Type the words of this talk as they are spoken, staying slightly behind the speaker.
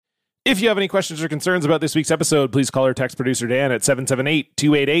If you have any questions or concerns about this week's episode, please call or text producer Dan at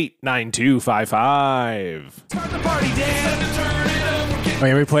 778-288-9255. Start the party, Dan!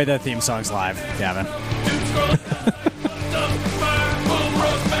 Okay, we played that theme songs live, Gavin.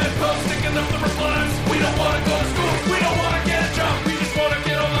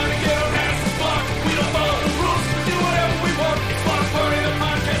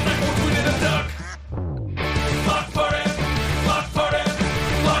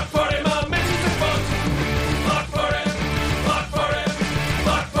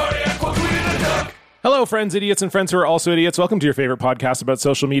 Hello, friends, idiots, and friends who are also idiots. Welcome to your favorite podcast about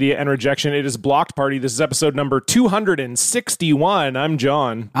social media and rejection. It is Blocked Party. This is episode number 261. I'm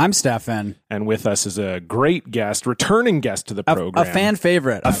John. I'm Stefan. And with us is a great guest, returning guest to the program. A fan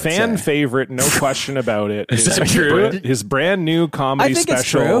favorite. A fan favorite, no question about it. Is that true? His brand new comedy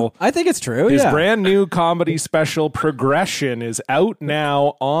special. I think it's true. His brand new comedy special, Progression, is out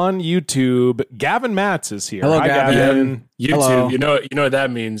now on YouTube. Gavin Matz is here. Hello, Hi, Gavin. YouTube. Hello. You know what that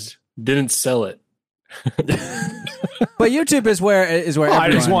means? Didn't sell it. But YouTube is where Well,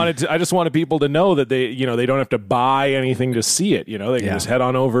 everyone... I just wanted people to know that they don't have to buy anything to see it. They can just head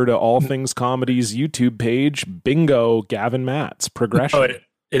on over to All Things Comedy's YouTube page. Bingo, Gavin Matz, Progression. Oh,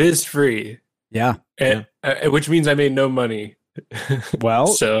 it is free. Yeah. Which means I made no money. Well,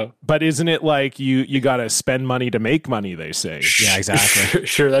 so, but isn't it like you got to spend money to make money, they say? Yeah, exactly.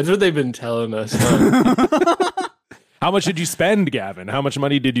 Sure, that's what they've been telling us. Huh? How much did you spend, Gavin? How much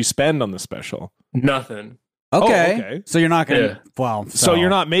money did you spend on the special? Nothing. Okay. So you're not going to... Yeah. Well, So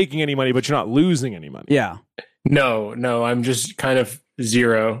you're not making any money, but you're not losing any money. Yeah. No, I'm just kind of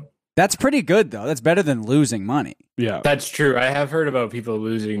zero. That's pretty good, though. That's better than losing money. Yeah. That's true. I have heard about people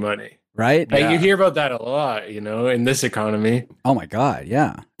losing money. Right? Like, Yeah. you hear about that a lot, in this economy. Oh, my God.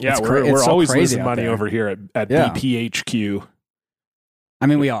 Yeah. Yeah, It's we're it's so always crazy losing out money there. over here at Yeah. BPHQ. I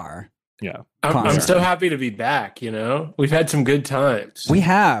mean, we are. Yeah. I'm Concert. so happy to be back, We've had some good times. We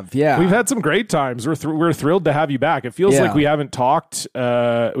have, yeah. We've had some great times. We're thrilled to have you back. It feels Yeah. like we haven't talked to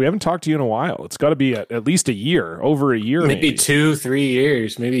you in a while. It's got to be at least a year, over a year, maybe 2-3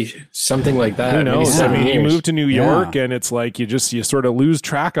 years, maybe something like that. Who knows? Maybe I mean, 7 you years. move to New York, and it's like you sort of lose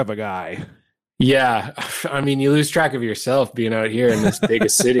track of a guy. Yeah, I mean, you lose track of yourself being out here in this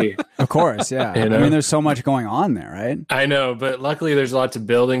biggest city. Of course, yeah. I mean, there's so much going on there, right? I know, but luckily there's lots of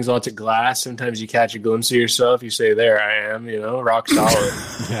buildings, lots of glass. Sometimes you catch a glimpse of yourself. You say, "There I am," rock solid.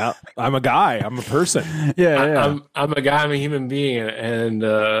 Yeah, I'm a guy. I'm a person. Yeah. I'm a guy. I'm a human being, and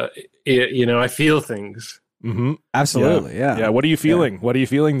I feel things. Mm-hmm. Absolutely, yeah. Yeah. What are you feeling? What are you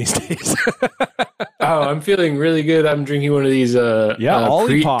feeling these days? Oh, I'm feeling really good. I'm drinking one of these.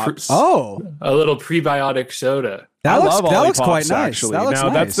 Ollie Pops. Oh, a little prebiotic soda. that I looks love Ollie Pops, quite nice. actually. That looks now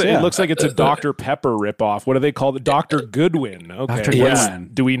nice. it looks like it's a Dr. Pepper ripoff. What do they call it? Dr. Goodwin. Okay. Dr.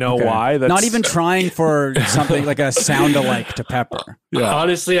 Goodwin. Do we know Okay. why? That's Not even trying for something like a sound-alike to Pepper. Yeah.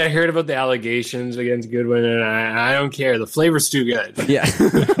 Honestly, I heard about the allegations against Goodwin, and I don't care. The flavor's too good. Yeah.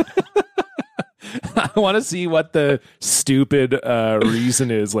 I want to see what the stupid reason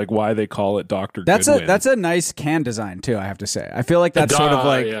is, like why they call it Dr. Goodwin. That's a nice can design too, I have to say. I feel like that's sort of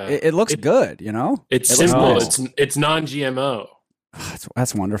like yeah. it looks good, It's It looks simple. nice. It's non-GMO.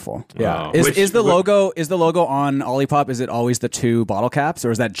 That's wonderful. Yeah. Oh. Is the logo on Olipop, is it always the two bottle caps,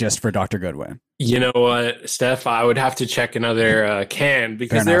 or is that just for Dr. Goodwin? You know what, Steph? I would have to check another can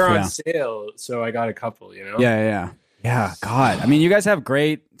because Fair they're enough, on yeah. sale. So I got a couple. Yeah, God. I mean, you guys have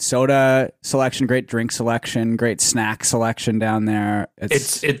great soda selection, great drink selection, great snack selection down there.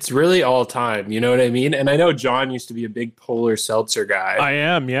 It's really all time. You know what I mean? And I know John used to be a big polar seltzer guy. I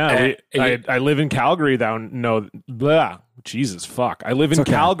am, yeah. I live in Calgary now. No, blah. Jesus, fuck. I live in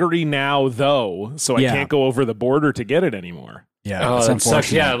okay. Calgary now, though, so I Yeah. can't go over the border to get it anymore. Yeah, Oh, it's that sucks.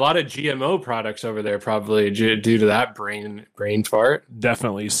 unfortunate. Yeah, a lot of GMO products over there probably due to that brain fart.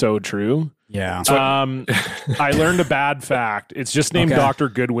 Definitely so true. Yeah. I learned a bad fact. It's just named Okay. Dr.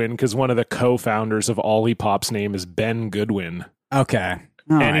 Goodwin because one of the co-founders of Olipop's name is Ben Goodwin. Okay.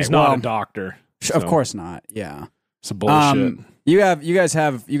 And he's not a doctor. Of so course not. Yeah. It's a bullshit. You guys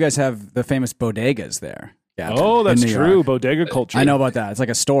have the famous bodegas there. Yeah. Oh, that's in New true. York. Bodega culture. I know about that. It's like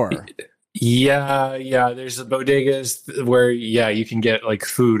a store. Yeah. There's the bodegas where you can get like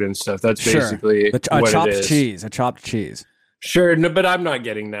food and stuff. That's basically a what chopped it is. cheese. A chopped cheese. Sure, no, but I'm not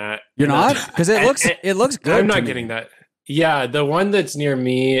getting that. You're not? Because it looks good. I'm to not me. getting that. Yeah, the one that's near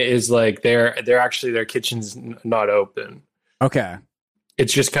me is like their kitchen's not open. Okay.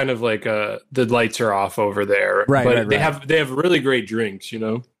 It's just kind of like the lights are off over there. Right, But right, they right. have really great drinks,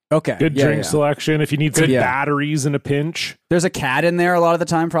 Okay. Good drink selection. If you need some batteries in a pinch. There's a cat in there a lot of the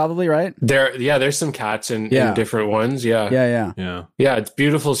time, probably, right? There's some cats in different ones. Yeah. It's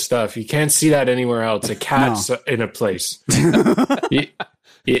beautiful stuff. You can't see that anywhere else. A cat's in a place.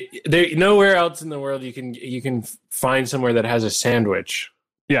 Nowhere else in the world you can find somewhere that has a sandwich.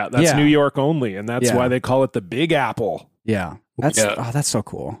 Yeah, that's New York only, and that's why they call it the Big Apple. Yeah. That's so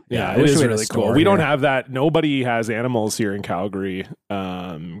cool. Yeah, it is really cool. We don't have that. Nobody has animals here in Calgary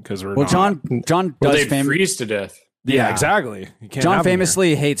because we're John does freeze to death. Yeah, exactly. John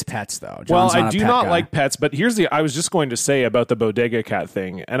famously hates pets, though. John's I do not like pets, but I was just going to say about the bodega cat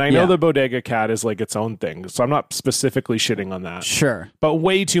thing, and I know the bodega cat is like its own thing, so I'm not specifically shitting on that. Sure. But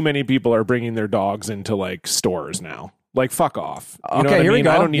way too many people are bringing their dogs into like stores now. Like, fuck off. You know okay, here we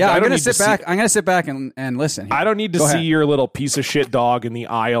go. I don't need, I'm going to sit back. I'm going to sit back and listen. Here. I don't need to see your little piece of shit dog in the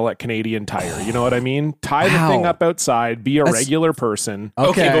aisle at Canadian Tire. You know what I mean? Tie the thing up outside. Be a regular person.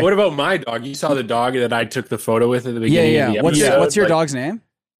 Okay, but what about my dog? You saw the dog that I took the photo with at the beginning of the episode. What's your dog's name?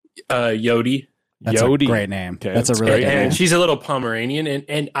 Yodi. That's a great name. Okay, that's a really good name. And she's a little Pomeranian,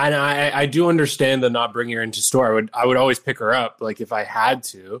 and I do understand the not bringing her into store. I would always pick her up, like if I had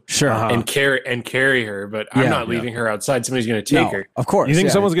to, and carry her. But I'm not leaving her outside. Somebody's going to take her. Of course, you think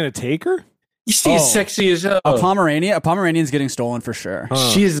someone's going to take her? She's sexy as hell. A Pomeranian's getting stolen for sure.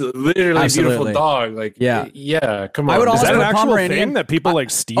 She's literally a beautiful dog. Like, come on. Is that an actual thing that people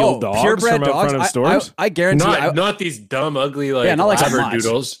like steal dogs purebred from out front of stores? I guarantee. Not these dumb, ugly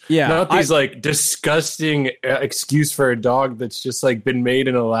labradoodles. Not these like disgusting excuse for a dog that's just like been made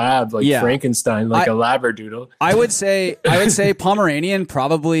in a lab, like Frankenstein, like a labradoodle. I would say Pomeranian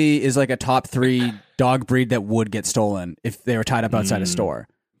probably is like a top 3 dog breed that would get stolen if they were tied up outside a store.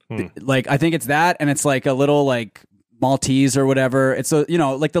 Like, I think it's that, and it's like a little like Maltese or whatever. It's like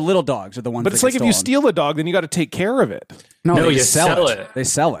the little dogs are the ones. But it's like if you steal a dog, then you got to take care of it. No, you sell it. They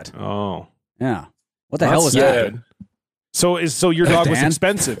sell it. Oh, yeah. What the hell is that? So your dog was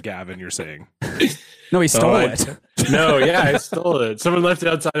expensive, Gavin? You're saying? No, he stole it. I stole it. Someone left it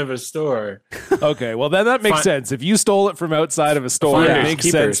outside of a store. Okay, well then that makes sense. If you stole it from outside of a store, it makes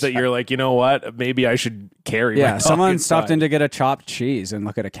sense that you're like, you know what? Maybe I should carry. my dog someone inside. stopped in to get a chopped cheese and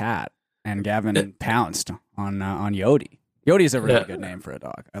look at a cat, and Gavin pounced on Yodi. Yodi is a really good name for a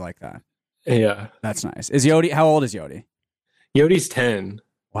dog. I like that. Yeah, that's nice. How old is Yodi? Yodi's 10.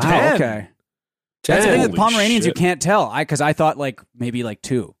 Wow. 10. Okay. 10. That's the thing with Pomeranians. You can't tell. Because I thought like maybe like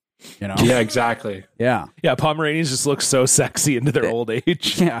 2. You know? Yeah, exactly. Yeah. Pomeranians just look so sexy into their old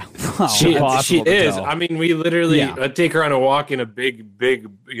age. Yeah. Well, she is. I mean, we literally take her on a walk, and a big,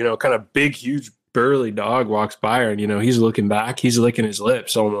 kind of big, huge, burly dog walks by her, and he's looking back. He's licking his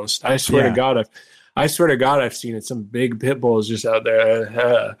lips almost. I swear to God, I've seen it. Some big pit bulls just out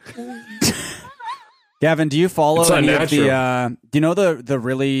there. Gavin, do you follow any of the? Do you know the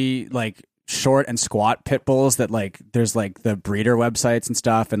really like short and squat pit bulls that like there's like the breeder websites and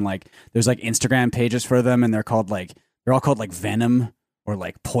stuff, and like there's like Instagram pages for them, and they're all called like Venom or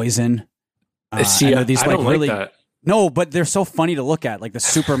like Poison. See, I don't like that. No, but they're so funny to look at, like the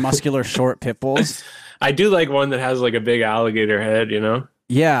super muscular short pit bulls. I do like one that has like a big alligator head,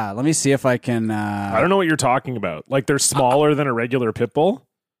 Yeah, let me see if I can. I don't know what you're talking about. Like they're smaller than a regular pit bull.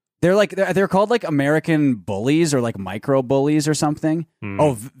 They're called like American bullies or like micro bullies or something.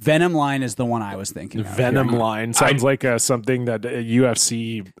 Oh, Venom Line is the one I was thinking of. Venom Line sounds like something that a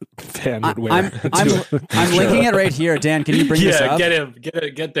UFC fan would wear. I'm linking it right here. Dan, can you bring this up?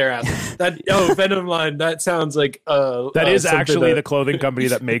 Get their ass. Venom Line. That sounds like that is actually the clothing company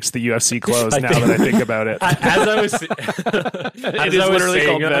that makes the UFC clothes. Now that I think about it, it is literally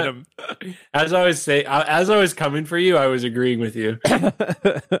called Venom. As I was coming for you, I was agreeing with you.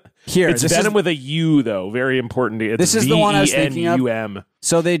 Here, it's Venom with a U, though. Very important. This is the one I was thinking of.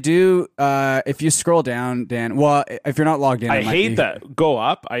 So they do. If you scroll down, Dan. Well, if you're not logged in, I hate that. Go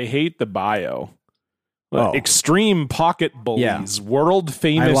up. I hate the bio. Extreme pocket bullies, world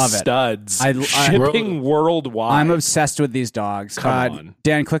famous studs, shipping worldwide. I'm obsessed with these dogs. Come on,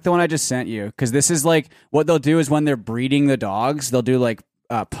 Dan. Click the one I just sent you, because this is like what they'll do is when they're breeding the dogs, they'll do like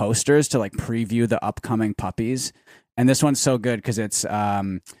posters to like preview the upcoming puppies. And this one's so good because it's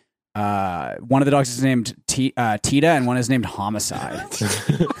one of the dogs is named Tita and one is named Homicide.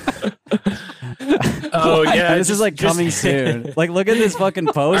 Oh yeah, this is like coming soon. Like, look at this fucking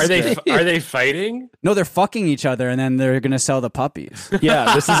poster. Are they fighting? No, they're fucking each other, and then they're gonna sell the puppies.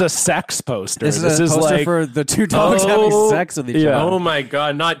 Yeah, this is a sex poster. This is a poster like, for the two dogs having sex with each other. Oh my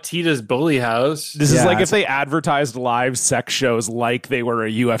god, not Tita's bully house. This is like if they advertised live sex shows like they were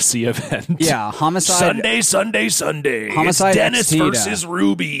a UFC event. Yeah, Homicide. Sunday. Homicide. It's Dennis versus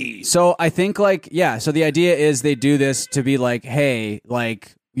Ruby. So I think so the idea is they do this to be like, hey,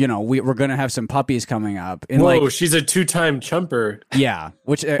 like, we're gonna have some puppies coming up. And whoa, she's a 2-time chumper. Yeah,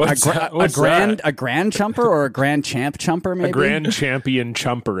 which a grand chumper or a grand champ chumper, maybe a grand champion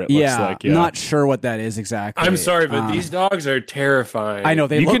chumper. It looks like. Yeah, not sure what that is exactly. I'm sorry, but these dogs are terrifying. I know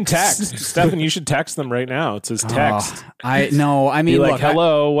you can text Stefan. You should text them right now. It says text. I know. I mean, look,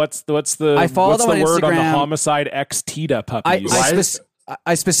 hello. What's the I follow them on word Instagram. on the homicide X Tita puppies?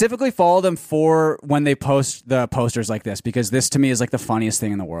 I specifically follow them for when they post the posters like this, because this to me is like the funniest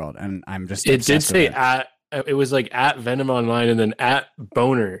thing in the world, and I'm just it did say it was like at Venom Online and then at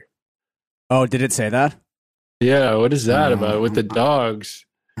Boner. Oh, did it say that? Yeah, what is that about with the dogs?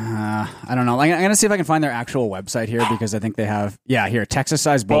 I don't know. I'm going to see if I can find their actual website here, because I think they have... Yeah, here,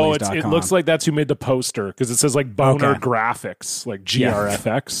 TexasSizeBullies.com. It looks like that's who made the poster, because it says like Boner Graphics, like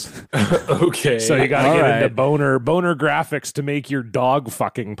GRFX. Okay. So you got to get into Boner Graphics to make your dog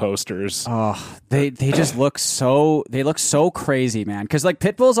fucking posters. Oh, they just look so... They look so crazy, man. Because like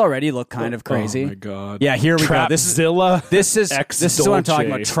pit bulls already look kind of crazy. Oh my God. Yeah, here we go. This is what I'm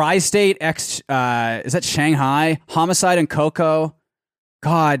talking about. Tri-State X... is that Shanghai? Homicide and Coco.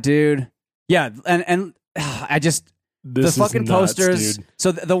 God, dude. Yeah, and I just this the fucking nuts, posters. Dude.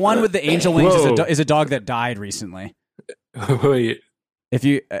 So the one with the angel wings is a dog that died recently. Wait. If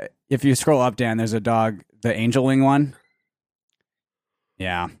you scroll up, Dan, there's a dog, the angel wing one.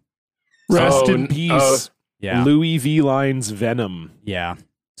 Yeah. Rest in peace. Yeah. Louis V. Line's Venom. Yeah.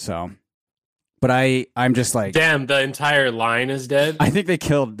 So, but I'm just like, damn, the entire line is dead. I think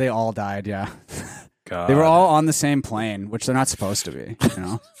they all died. Yeah. God. They were all on the same plane, which they're not supposed to be. You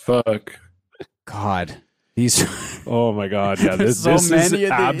know. Fuck. God. These. Oh my God! Yeah, this is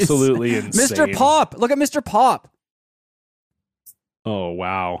absolutely insane. Mr. Pop, look at Mr. Pop. Oh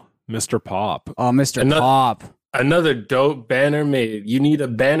wow, Mr. Pop. Oh, Mr. Pop. Another dope banner made. You need a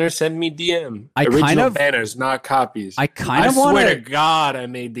banner? Send me DM. Original banners, not copies. I swear to God, I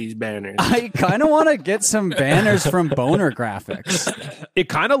made these banners. I kind of want to get some banners from Boner Graphics. It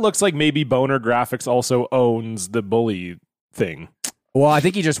kind of looks like maybe Boner Graphics also owns the bully thing. Well, I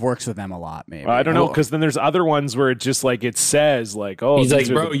think he just works with them a lot, maybe. I don't know, because then there's other ones where it just like it says like, oh, he's like,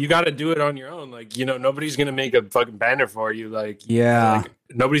 bro, you got to do it on your own. Like, nobody's gonna make a fucking banner for you. Like, yeah,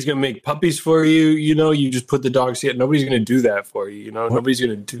 nobody's gonna make puppies for you. You just put the dogs here. Nobody's gonna do that for you. Nobody's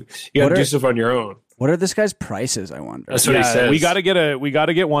gonna do. You got to do stuff on your own. What are this guy's prices? I wonder. That's what he says. We got to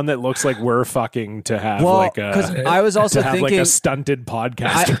get one that looks like we're fucking to have because I was also thinking like a stunted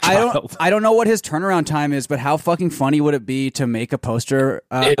podcast. I don't know what his turnaround time is, but how fucking funny would it be to make a poster?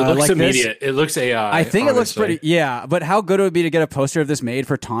 It looks like immediate. This? It looks AI. I think honestly. It looks pretty. Yeah, but how good it would be to get a poster of this made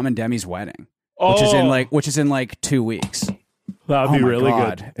for Tom and Demi's wedding, which is in like 2 weeks. That would be really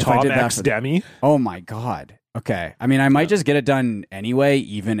good. If Tom X Demi. Oh my God. Okay. I mean, I might just get it done anyway,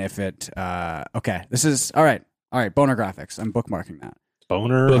 even if it. Okay. This is all right. All right. Boner Graphics. I'm bookmarking that.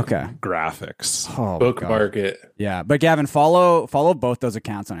 Boner Graphics. Oh, bookmark it. Yeah, but Gavin, follow both those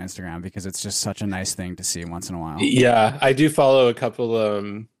accounts on Instagram, because it's just such a nice thing to see once in a while. Yeah, I do follow a couple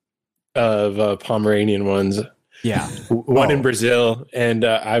of Pomeranian ones. Yeah, one in Brazil, and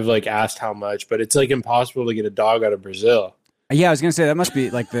I've like asked how much, but it's like impossible to get a dog out of Brazil. Yeah, I was gonna say that must be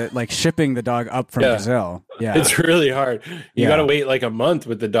like shipping the dog up from Brazil. Yeah, it's really hard. You got to wait like a month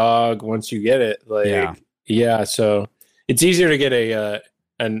with the dog once you get it. Like, yeah, so it's easier to get a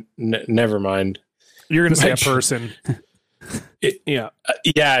never mind. You're gonna say a person. No,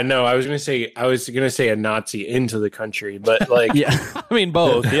 I was gonna say a Nazi into the country, but like, I mean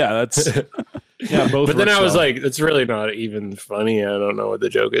both. Yeah, that's both. But then I was like, it's really not even funny. I don't know what the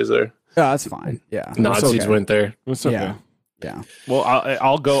joke is there. Oh, that's fine. Yeah, Nazis went there. It's okay. Yeah. Well,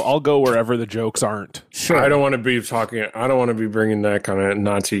 I'll go wherever the jokes aren't. Sure. I don't want to be bringing that kind of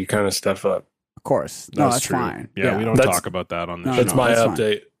Nazi kind of stuff up. Of course. No, that's true. Fine. Yeah, we don't talk about that on the show. That's my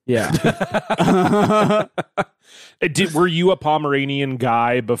update. Fine. Yeah. Were you a Pomeranian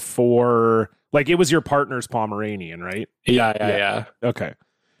guy before? Like, it was your partner's Pomeranian, right? Yeah. Okay.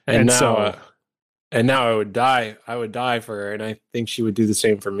 And now I would die. I would die for her, and I think she would do the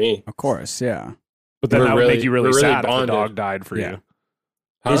same for me. Of course, yeah. But then that would make you really sad if the dog died for you.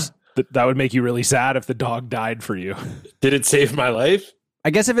 Huh? That would make you really sad if the dog died for you. Did it save my life? I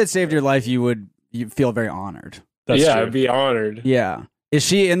guess if it saved your life, you feel very honored. That's true. I'd be honored. Yeah. Is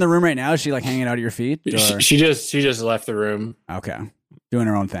she in the room right now? Is she like hanging out at your feet? She just left the room. Okay. Doing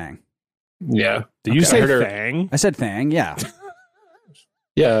her own thing. Yeah. Did you say thing? I said thing, yeah.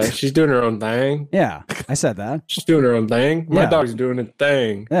 Yeah, she's doing her own thing. Yeah, I said that. She's doing her own thing. My dog's doing a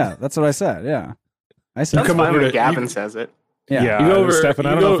thing. Yeah, that's what I said. Yeah. I said come over when Gavin says it. Yeah. You go over, Stefan,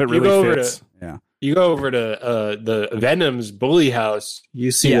 I don't know if it really fits. Yeah. you go over to the Venom's bully house,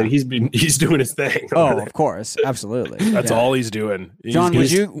 you see that he's doing his thing. Oh, of course, absolutely. That's all he's doing. John,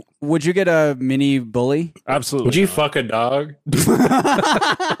 would you get a mini bully? Absolutely. Would you fuck a dog?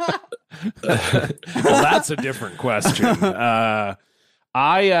 Well, that's a different question.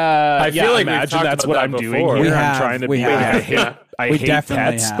 I feel like imagine that's what I'm doing here. I'm trying to be. I hate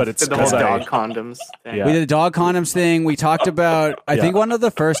pets, but it's the whole dog condoms thing. Yeah. We did the dog condoms thing. We talked about. I think one of the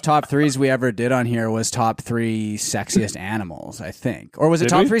first top threes we ever did on here was top 3 sexiest animals. I think, or was it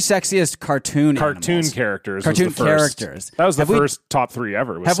top 3 sexiest cartoon characters? Cartoon characters. That was the first top 3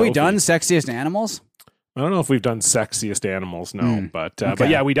 ever. Have we done sexiest animals? I don't know if we've done sexiest animals, but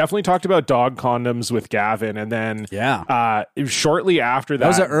yeah, we definitely talked about dog condoms with Gavin, and then shortly after that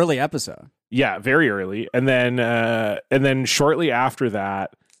was an early episode. Yeah, very early, and then shortly after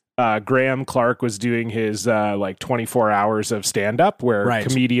that, Graham Clark was doing his 24 hours of stand up where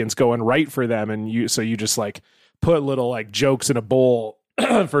comedians go and write for them, and you just like put little like jokes in a bowl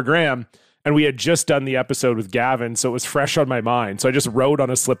for Graham. And we had just done the episode with Gavin, so it was fresh on my mind. So I just wrote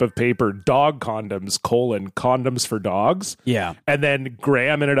on a slip of paper, dog condoms, condoms for dogs. Yeah. And then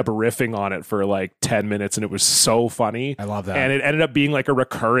Graham ended up riffing on it for like 10 minutes, and it was so funny. I love that. And it ended up being like a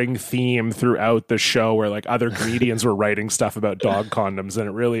recurring theme throughout the show where like other comedians were writing stuff about dog condoms, and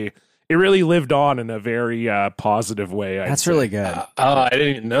it really lived on in a very positive way. That's really good. I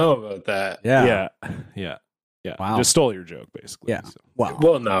didn't even know about that. Yeah. Yeah, wow. Just stole your joke, basically. Yeah. So. Wow.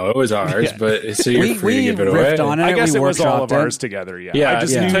 Well, no, it was ours, but so you're free to give it away. On it, I guess it was all of it. ours together. Yeah. Yeah.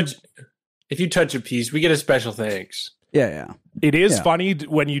 If you touch a piece, we get a special thanks. Yeah. It is funny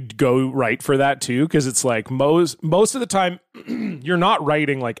when you go write for that too, because it's like most of the time you're not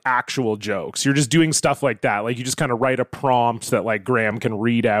writing like actual jokes. You're just doing stuff like that. Like you just kind of write a prompt that like Graham can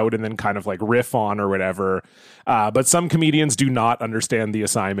read out and then kind of like riff on or whatever. But some comedians do not understand the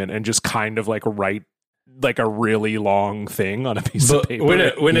assignment and just kind of like write like a really long thing on a piece of paper.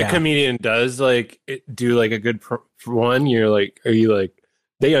 When a comedian does like do like a good one, you're like, are you like,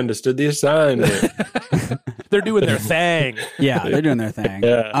 they understood the assignment? They're doing their thing. Yeah, they're doing their thing.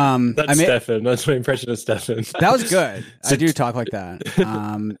 Yeah. That's Stefan. That's my impression of Stefan. That was good. I do talk like that.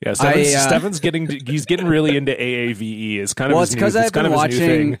 Stefan's getting really into AAVE. It's kind of it's because I've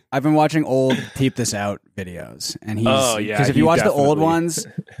been watching old Peep This Out videos, and he's because if you watch the old ones,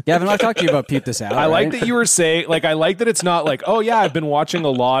 Gavin, I've talked to you about Peep This Out. I like that you were saying I like that it's not like, oh yeah, I've been watching a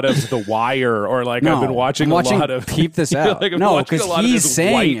lot of The Wire, or like I've been watching a lot of Peep This Out. No, because he's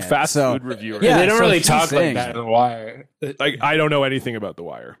saying it. Fast food reviewer. Yeah, they don't really talk like that in The Wire. Like I don't know anything about The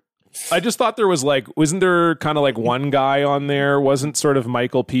Wire. I just thought there was wasn't there kind of like one guy on there? Wasn't sort of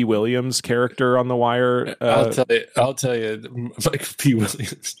Michael P. Williams' character on The Wire? I'll tell you, Michael P.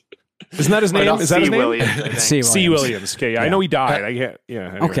 Williams. Isn't that his name? Is that his name? Williams, C. Williams. Okay, I know he died. I can't. Yeah.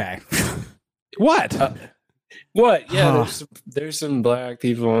 Anyway. Okay. What? What? Yeah, there's some black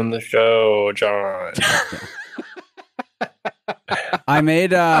people on the show, John. I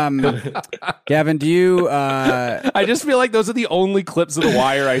made Gavin, do you I just feel like those are the only clips of The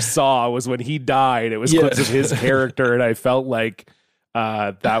Wire I saw was when he died. It was clips of his character, and I felt like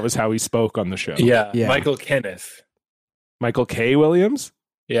that was how he spoke on the show. Yeah. Michael Kenneth. Michael K. Williams?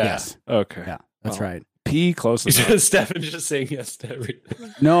 Yeah. Yes. Okay. Yeah, that's right. P close enough. Stefan just saying yes to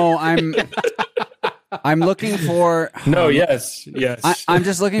everything. No, I'm looking for yes. I'm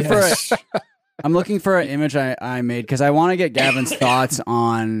just looking for I'm looking for an image I made because I want to get Gavin's thoughts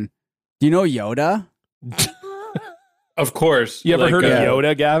on. Do you know Yoda? Of course. You ever heard of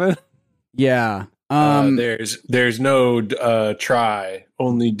Yoda, Gavin? Yeah. There's no try,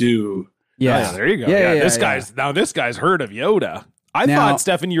 only do. Yeah. There you go. Yeah, this guy's heard of Yoda. I thought,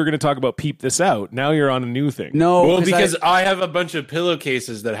 Stefan, you were going to talk about Peep This Out. Now you're on a new thing. No, well, because I have a bunch of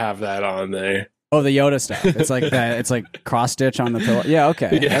pillowcases that have that on there. Oh, the Yoda stuff. It's like that. It's like cross stitch on the pillow. Yeah,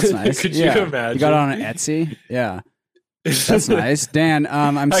 okay, that's nice. Could you imagine? You got it on an Etsy. Yeah, that's nice. Dan,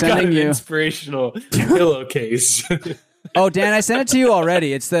 I'm sending you inspirational pillowcase. Oh, Dan, I sent it to you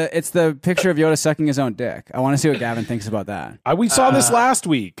already. It's the picture of Yoda sucking his own dick. I want to see what Gavin thinks about that. We saw this last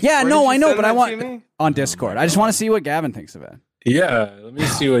week. Yeah, no, I know, but I want on Discord. I just want to see what Gavin thinks of it. Yeah, let me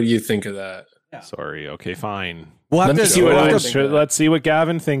see what you think of that. Yeah. Sorry. Okay, fine. We'll have let's see what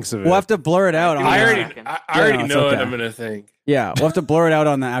Gavin thinks of it. We'll have to blur it out. I already know what I'm gonna think. Yeah, we'll have to blur it out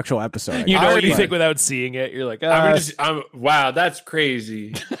on the actual episode. You know what you think without seeing it. You're like, wow, that's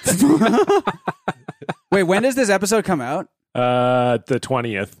crazy. Wait, when does this episode come out? The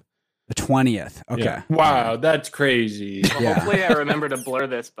 20th. The 20th. Okay. Yeah. Wow, that's crazy. Well, hopefully, I remember to blur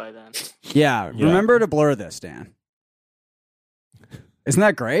this by then. Yeah, remember to blur this, Dan. Isn't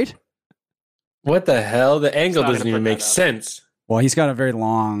that great? What the hell? The angle doesn't even make sense. Well, he's got a very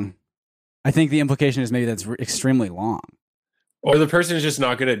long I think the implication is maybe that's extremely long. Or the person is just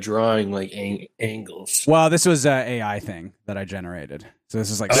not good at drawing like angles. Well, this was an AI thing that I generated. So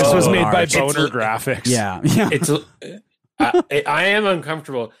this is like this was made by Boner Graphics. Yeah. It's I am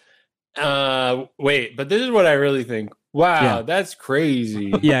uncomfortable. Wait, but this is what I really think. Wow, that's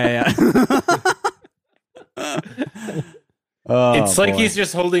crazy. Yeah. It's like he's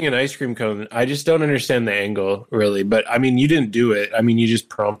just holding an ice cream cone. I just don't understand the angle, really. But I mean, you didn't do it. I mean, you just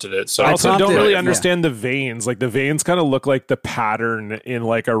prompted it. So I also don't really understand the veins. Like the veins kind of look like the pattern in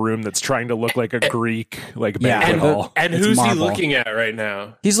like a room that's trying to look like a Greek like banquet hall. And who's he looking at right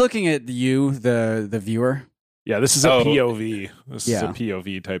now? He's looking at you, the viewer. Yeah, this is a POV. This is a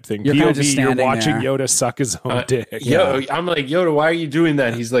POV type thing. You're POV, you're watching Yoda suck his own dick. I'm like, Yoda, why are you doing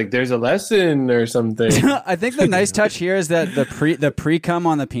that? He's like, there's a lesson or something. I think the nice touch here is that the pre-cum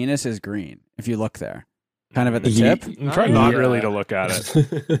on the penis is green, if you look there. Kind of at the tip. I'm trying not really to look at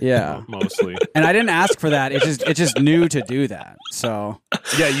it. Yeah. Mostly. And I didn't ask for that. It just knew to do that. So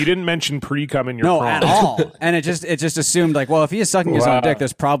yeah, you didn't mention pre-cum in your prompt. At all. And it just assumed like, well, if he is sucking his own dick,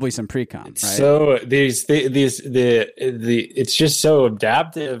 there's probably some pre-cum, right? So it's just so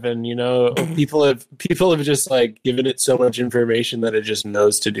adaptive, and people have just like given it so much information that it just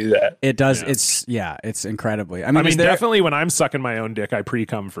knows to do that. It does. Yeah. It's incredibly. I mean, definitely when I'm sucking my own dick, I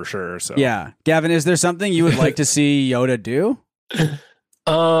pre-cum for sure. So yeah, Gavin, is there something you would like to see Yoda do?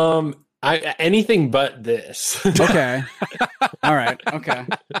 Anything but this. Okay. All right. Okay.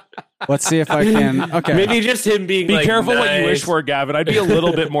 Let's see if I can. Okay. Maybe just him being. Be like, careful nice. what you wish for, Gavin. I'd be a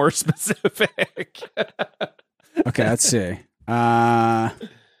little bit more specific. Okay. Let's see. Oh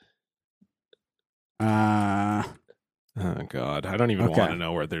God, I don't even want to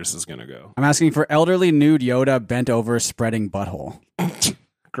know where this is going to go. I'm asking for elderly nude Yoda bent over spreading butthole.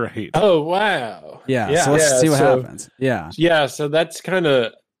 Great. Oh wow. Yeah. So let's see what happens. Yeah. Yeah. So that's kind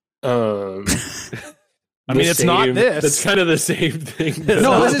of. I mean, it's not this. That's kind of the same thing.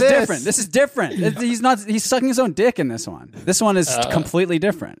 No, this is different. This is different. He's sucking his own dick in this one. This one is completely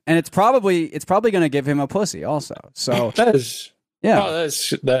different, and it's probably going to give him a pussy also. So that is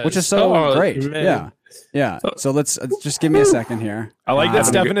which is so great. Man. Yeah. So let's just give me a second here. I like that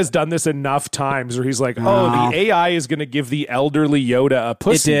Stefan has done this enough times where he's like, the AI is going to give the elderly Yoda a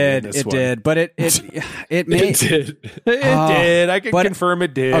pussy. It did, but it made it did. I can confirm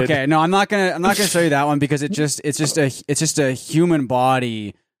it did. Okay, no, I'm not gonna show you that one because it's just a human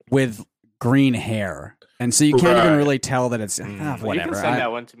body with green hair. And so you can't even really tell that it's whatever. You can send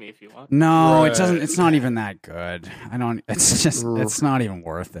that one to me if you want. No, it doesn't. It's not even that good. It's not even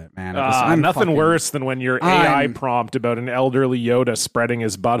worth it, man. Nothing worse than when your AI prompt about an elderly Yoda spreading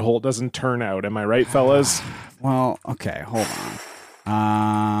his butthole doesn't turn out. Am I right, fellas? Well, okay, hold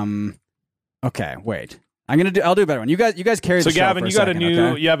on. Okay, wait. I'll do a better one. You guys carry the show. So Gavin, you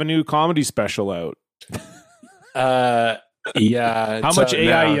have a new comedy special out. Yeah. How much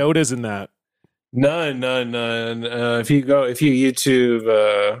AI Yoda's in that? None. If you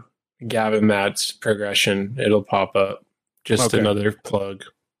YouTube Gavin Matt's progression, it'll pop up. Just another plug.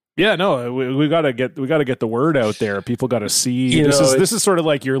 Yeah, no, we gotta get the word out there. People gotta see. This is sort of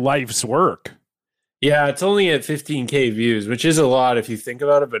like your life's work. Yeah, it's only at 15K views, which is a lot if you think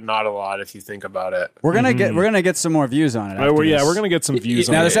about it, but not a lot if you think about it. We're gonna get some more views on it. We're gonna get some views.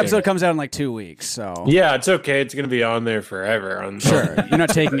 Now this episode comes out in like 2 weeks, so yeah, it's okay. It's gonna be on there forever. Sure, you're not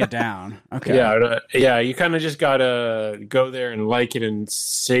taking it down. Okay. Yeah. You kind of just gotta go there and like it and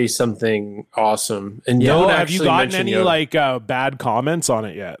say something awesome. And have you gotten any bad comments on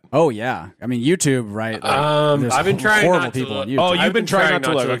it yet? Oh yeah, I mean YouTube, right? I've been trying not to look. Oh, you've been trying not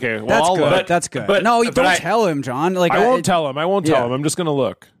to look. Okay, well, that's good. No, don't tell him, John. Like I won't tell him. I'm just gonna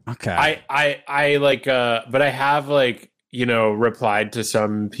look. Okay. I like but I have replied to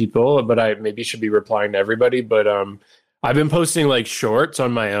some people, but I maybe should be replying to everybody. But I've been posting like shorts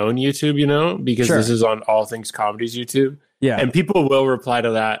on my own YouTube, because this is on All Things Comedy's YouTube. Yeah. And people will reply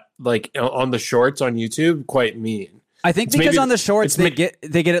to that like on the shorts on YouTube quite mean. I think because on the shorts they get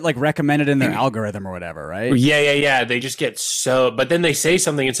it like recommended in their algorithm or whatever, right? Yeah. They just get but then they say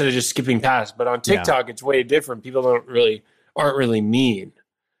something instead of just skipping past. But on TikTok, it's way different. People aren't really mean.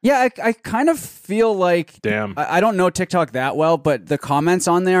 Yeah, I kind of feel like damn. I don't know TikTok that well, but the comments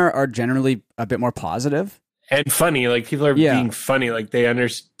on there are generally a bit more positive and funny. Like people are being funny, like they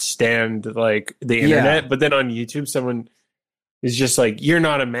understand like the internet. But then on YouTube, someone is just like, "You're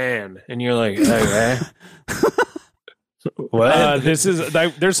not a man," and you're like, "Okay." What?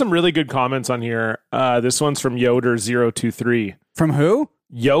 There's some really good comments on here. This one's from Yoder023. From who?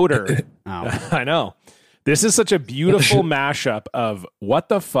 Yoder. Oh. I know. This is such a beautiful mashup of what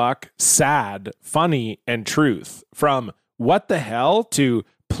the fuck, sad, funny, and truth. From what the hell to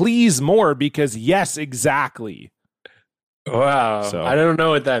please more because yes, exactly. Wow. So, I don't know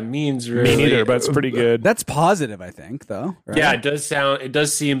what that means really. Me neither, but it's pretty good. That's positive, I think, though. Right? Yeah, it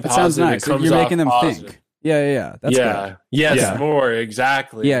does seem positive. Sounds nice. It comes You're making them positive. think. Yeah. That's good. Yes, more,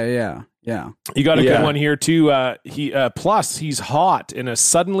 exactly. Yeah. You got a good one here too. Plus he's hot in a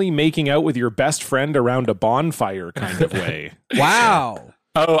suddenly making out with your best friend around a bonfire kind of way. Wow.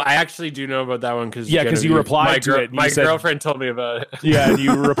 Oh, I actually do know about that one because you replied to it. My girlfriend told me about it. Yeah, and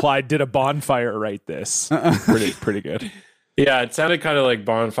you replied, "Did a bonfire write this?" Pretty good. Yeah, it sounded kind of like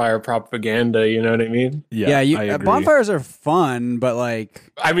bonfire propaganda. You know what I mean? Yeah. I agree. Bonfires are fun, but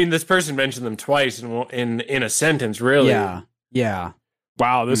like, I mean, this person mentioned them twice in a sentence. Really? Yeah.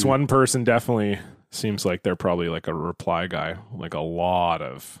 Wow, this one person definitely seems like they're probably like a reply guy. Like a lot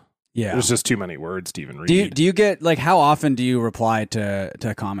of. Yeah, there's just too many words to even read. Do you get like how often do you reply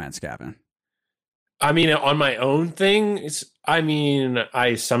to comments, Gavin? I mean, on my own thing,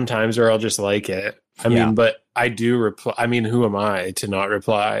 I sometimes, or I'll just like it. I mean, but I do reply. I mean, who am I to not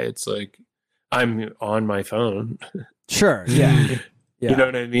reply? It's like I'm on my phone. Sure. Yeah. You know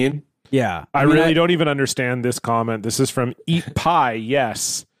what I mean? Yeah. I really don't even understand this comment. This is from Eat Pie.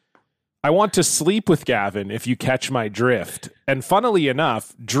 Yes. I want to sleep with Gavin if you catch my drift. And funnily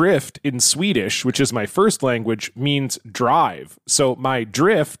enough, drift in Swedish, which is my first language, means drive. So my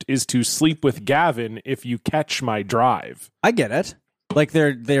drift is to sleep with Gavin if you catch my drive. I get it. Like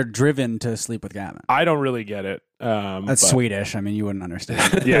they're driven to sleep with Gavin. I don't really get it. That's Swedish. I mean, you wouldn't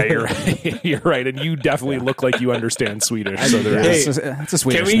understand. Yeah, you're right. You're right, and you definitely look like you understand Swedish. So that's a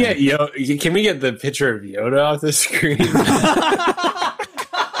Swedish. Can we get the picture of Yoda off the screen?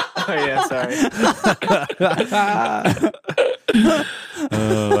 Oh yeah, sorry.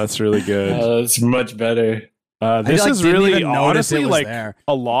 Oh, that's really good. That's much better. This is really honestly like there.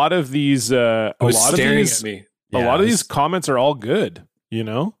 A lot of these. A lot of these comments are all good. You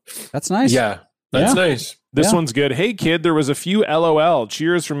know, that's nice. Yeah, that's nice. This one's good. Hey, kid, there was a few LOL.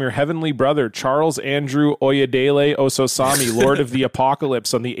 Cheers from your heavenly brother, Charles Andrew Oyedele Ososami, Lord of the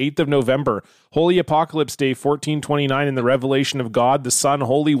Apocalypse, on the 8th of November. Holy Apocalypse Day, 1429, in the revelation of God, the Son,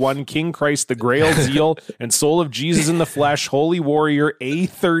 Holy One, King Christ, the Grail, Zeal, and Soul of Jesus in the flesh, Holy Warrior,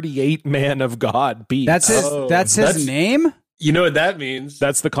 A38 Man of God. Beat. That's his name? You know what that means?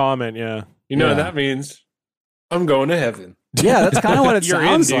 That's the comment, yeah. You know what that means? I'm going to heaven. Yeah, that's kind of what it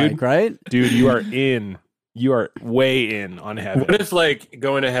sounds like, right? Dude, you are in. You are way in on heaven. What if like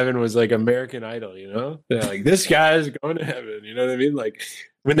going to heaven was like American Idol, you know? They're like, this guy's going to heaven. You know what I mean? Like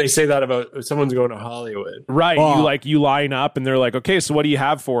when they say that about someone's going to Hollywood. Right. Oh. You line up and they're like, okay, so what do you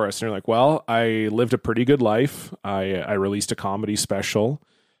have for us? And you're like, well, I lived a pretty good life. I released a comedy special.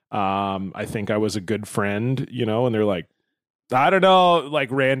 I think I was a good friend, you know? And they're like, I don't know. Like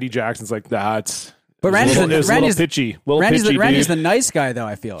Randy Jackson's like, that's... But Randy's pitchy. Randy's the nice guy, though.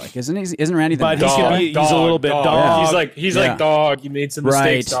 I feel like isn't he? Isn't Randy the nice guy? He's a little bit dog. He's like dog. You made some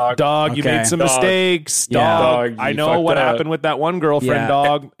mistakes, dog. Dog, you made some mistakes, dog. I know what happened with that one girlfriend,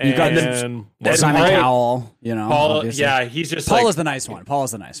 dog. You got Simon Cowell. You know, Paul. obviously. Yeah, he's just Paul is the nice one. Paul is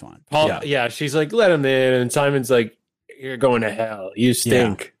the nice one. Paul. Yeah, she's like, let him in, and Simon's like, you're going to hell. You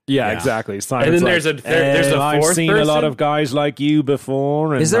stink. Yeah, exactly. Simon's and then there's a fourth I've seen person? A lot of guys like you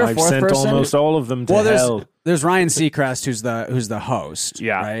before, and is there a I've fourth sent person? Almost all of them to hell. There's Ryan Seacrest, who's the host.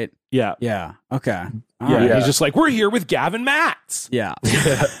 Yeah. Right. Yeah. Okay. Yeah. He's just like, we're here with Gavin Matz. Yeah.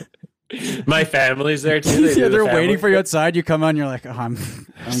 My family's there too. They're waiting for you outside. You come on, you're like, oh, I'm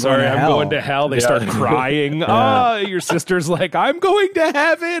sorry, I'm going to hell. They start crying. Oh, your sister's like, I'm going to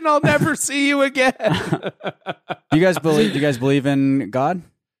heaven. I'll never see you again. Do you guys believe in God?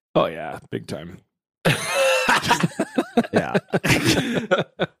 Oh yeah, big time. Yeah.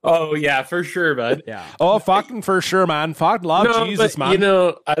 Oh yeah, for sure, bud. Yeah. Oh, fucking for sure, man. Fuck love Jesus, man. You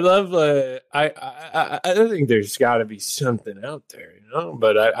know, I love. I think there's got to be something out there, you know.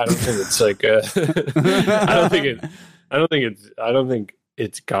 But I don't think it's like. I don't think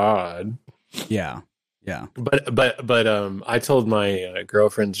it's God. Yeah. Yeah. But I told my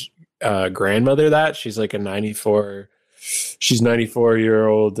girlfriend's grandmother that she's like a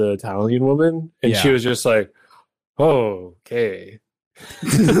 94-year-old Italian woman, and she was just like, oh, okay.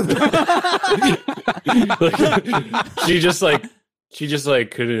 She just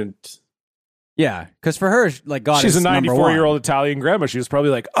couldn't. Yeah, because for her, like God, she's is a 94-year-old Italian grandma. She was probably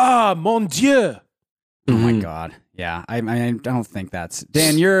like, mon Dieu. Oh my God. Yeah, I don't think that's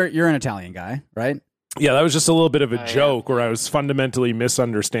Dan. You're an Italian guy, right? Yeah, that was just a little bit of a joke where I was fundamentally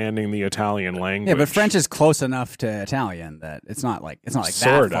misunderstanding the Italian language. Yeah, but French is close enough to Italian that it's not like sort that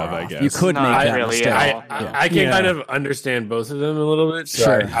far of, I off. guess. You could make that really mistake. I can kind of understand both of them a little bit. So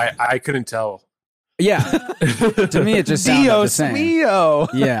sure. I couldn't tell. Yeah. To me, it just sounds like the same. Mio.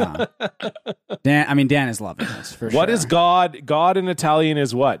 Yeah. Dan is loving this for sure. What is God? God in Italian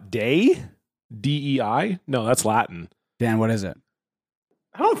is what? Dei? D-E-I? No, that's Latin. Dan, what is it?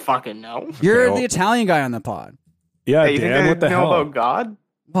 I don't fucking know. You're the Italian guy on the pod. Yeah, Hey, you Dan, think what the know hell? about God?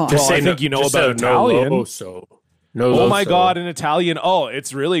 Well, I think you know about Italian. No, oh my God, in Italian. Oh,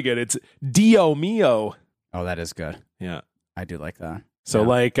 it's really good. It's Dio mio. oh, that is good. Yeah. I do like that. So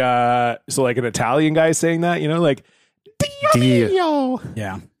like an Italian guy saying that, like Dio mio.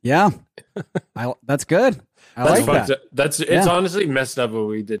 Yeah. Yeah. That's good. I like that. It's honestly messed up what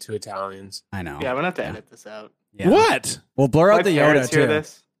we did to Italians. I know. Yeah, I'm gonna have to edit this out. Yeah. What? Well, blur out the Yoda too.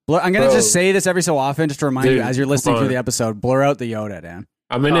 This. I'm gonna just say this every so often, just to remind you as you're listening through on. the episode. Blur out the Yoda, Dan.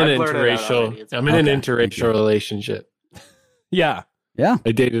 I'm in an interracial relationship. Yeah. Yeah.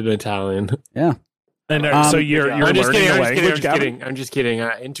 I dated an Italian. Yeah. And so you're I'm just learning kidding. the language, Gavin? I'm just kidding.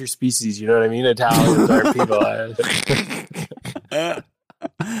 Interspecies, you know what I mean? Italians aren't people.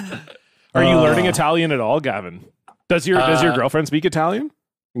 Are you learning Italian at all, Gavin? Does your girlfriend speak Italian?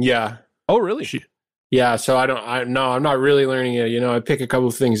 Yeah. Oh, really? Yeah. So I'm not really learning it. I pick a couple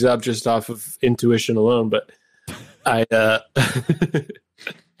of things up just off of intuition alone, but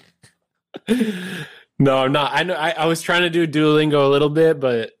no, I'm not. I know. I was trying to do Duolingo a little bit,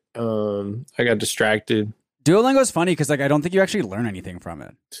 but I got distracted. Duolingo is funny because I don't think you actually learn anything from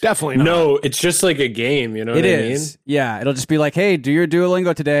it. Definitely not. No, it's just like a game. You know what I mean? Yeah, it'll just be like, hey, do your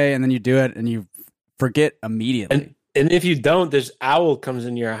Duolingo today, and then you do it, and you forget immediately. And if you don't, this owl comes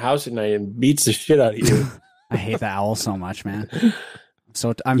into your house at night and beats the shit out of you. I hate the owl so much, man.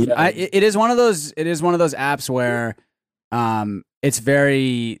 So it is one of those apps where it's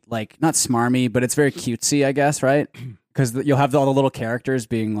very like not smarmy, but it's very cutesy, I guess, right? Because you'll have all the little characters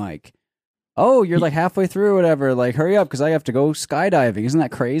being like, oh, you're like halfway through or whatever, like hurry up because I have to go skydiving. Isn't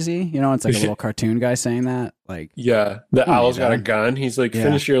that crazy? It's like a little cartoon guy saying that. Like, yeah, the owl's got a gun. He's like,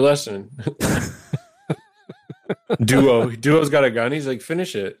 finish your lesson. Duo's got a gun. He's like,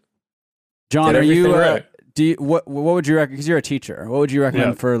 finish it. John, are you? Right. What would you recommend? Because you're a teacher. What would you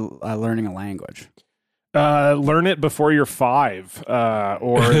recommend for learning a language? Learn it before you're 5,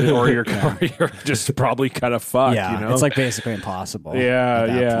 or you're just probably kind of fucked. Yeah, it's like basically impossible.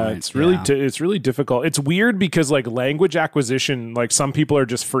 Yeah. Point. It's really difficult. It's weird because like language acquisition, like some people are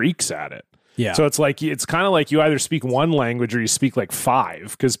just freaks at it. Yeah. So it's kind of like you either speak one language or you speak like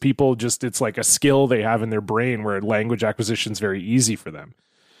 5 because people it's like a skill they have in their brain where language acquisition is very easy for them.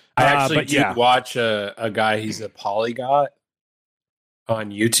 I actually did watch a guy. He's a polyglot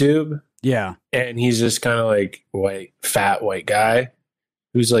on YouTube. Yeah. And he's just kind of like fat white guy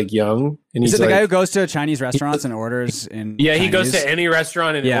who's like young. And Is he's it the guy who goes to Chinese restaurants and orders in Yeah, Chinese? he goes to any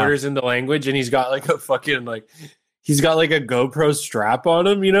restaurant and orders in the language, and he's got like a fucking he's got like a GoPro strap on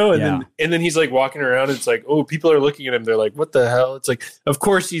him, and then he's like walking around. And it's like, oh, people are looking at him. They're like, what the hell? It's like, of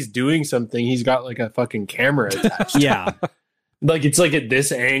course he's doing something. He's got like a fucking camera attached. Yeah. Like it's like at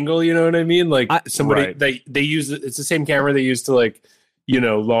this angle, you know what I mean? Like somebody they use it's the same camera they use to like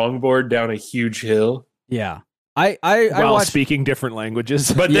longboard down a huge hill. Yeah. I speaking different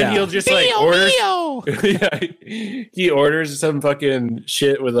languages. But then he'll just like he orders some fucking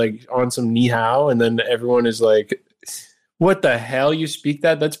shit with like on some ni hao, and then everyone is like, what the hell, you speak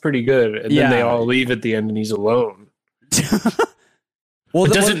that? That's pretty good. And then they all leave at the end and he's alone. Well,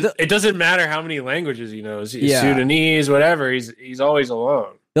 it doesn't matter how many languages he knows. Sudanese, whatever. He's always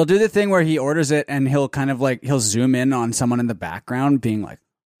alone. They'll do the thing where he orders it and he'll kind of like he'll zoom in on someone in the background being like,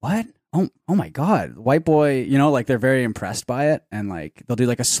 what? Oh my God, white boy, like they're very impressed by it. And like, they'll do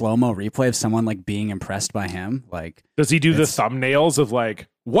like a slow-mo replay of someone like being impressed by him. Like, does he do the thumbnails of like,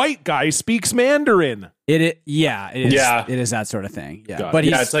 white guy speaks Mandarin? It is. It is that sort of thing. Yeah. But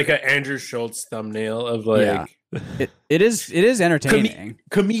it's like an Andrew Schultz thumbnail of like, it is entertaining.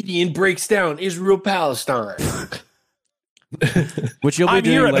 Comedian breaks down Israel Palestine. Which you'll be I'm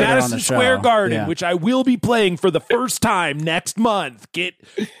doing here at later Madison on the Square show. Garden, which I will be playing for the first time next month. Get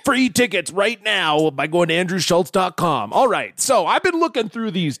free tickets right now by going to andrewschultz.com. All right, so I've been looking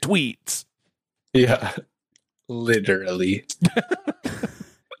through these tweets. Yeah, literally.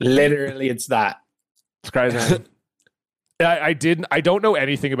 Literally, it's that. It's crazy. I don't know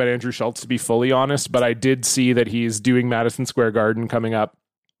anything about Andrew Schultz, to be fully honest, but I did see that he's doing Madison Square Garden coming up.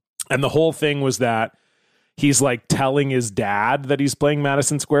 And the whole thing was that he's like telling his dad that he's playing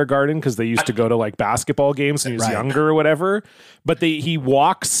Madison Square Garden because they used to go to like basketball games when he was younger or whatever. But he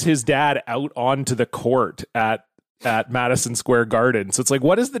walks his dad out onto the court at Madison Square Garden. So it's like,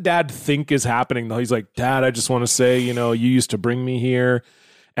 what does the dad think is happening though? He's like, Dad, I just want to say, you used to bring me here.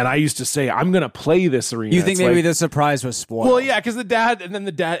 And I used to say, I'm going to play this arena. You think maybe the surprise was spoiled? Well, yeah, because the dad,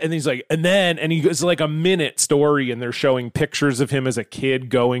 and he's like, and he goes like a minute story, and they're showing pictures of him as a kid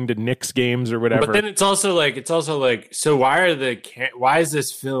going to Knicks games or whatever. But then it's also like, so why is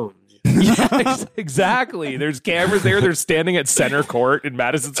this filmed? Yeah, exactly. There's cameras there. They're standing at center court in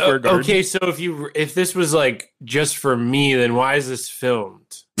Madison Square Garden. Okay, so if this was like just for me, then why is this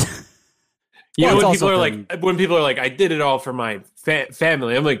filmed? When people are like, I did it all for my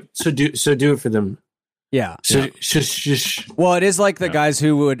family. I'm like, so do it for them. Yeah. Well, it is like the guys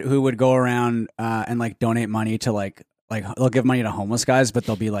who would go around and like donate money to like they'll give money to homeless guys, but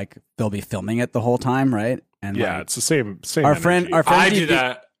they'll be filming it the whole time, right? And yeah, it's the same. Our friend I DB, do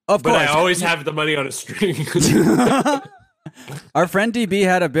that. Of course, but I always have the money on a string. Our friend DB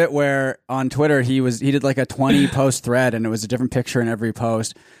had a bit where on Twitter he did like a 20 post thread, and it was a different picture in every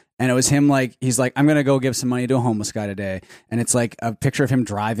post. And it was him like, he's like, I'm going to go give some money to a homeless guy today. And it's like a picture of him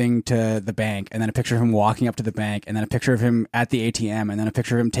driving to the bank, and then a picture of him walking up to the bank, and then a picture of him at the ATM, and then a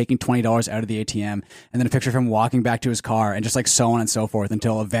picture of him taking $20 out of the ATM, and then a picture of him walking back to his car, and just like so on and so forth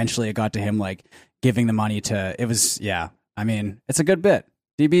until eventually it got to him like giving the money to, it was, yeah. I mean, it's a good bit.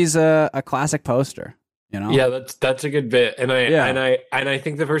 DB's a classic poster. You know? Yeah, that's a good bit, and I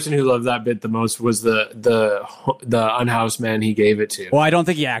think the person who loved that bit the most was the unhoused man he gave it to. Well, I don't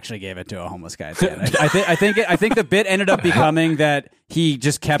think he actually gave it to a homeless guy at the end. I think the bit ended up becoming that he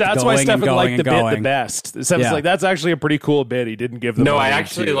just kept that's going why Stefan and going liked and the going. bit the best. Stefan's like, that's actually a pretty cool bit. He didn't give the No, money I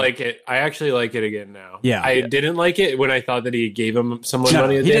actually like it. I actually like it again now. Yeah, I didn't like it when I thought that he gave him someone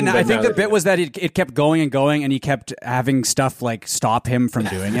money. He didn't. I think the bit was that it kept going and going, and he kept having stuff like stop him from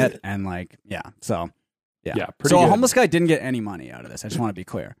doing it, and like so. Yeah. So good. A homeless guy didn't get any money out of this. I just want to be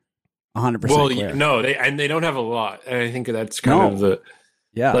clear. 100% clear. No, they don't have a lot. And I think that's kind of the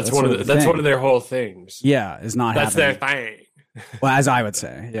that's one of their whole things. Yeah, is not that's happening. their thing. Well, as I would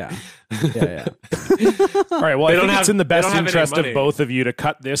say. Yeah. All right, well, I think it's in the best interest of both of you to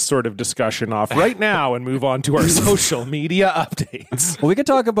cut this sort of discussion off right now and move on to our social media updates. Well, we could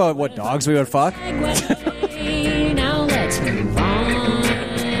talk about what dogs we would fuck. Now let's move on.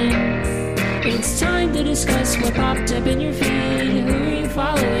 It's time to discuss what popped up in your feed. Who are you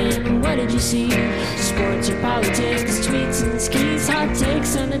following? What did you see? Sports or politics, tweets and skis, hot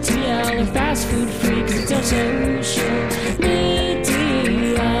takes on the TL or fast food freaks. It's our social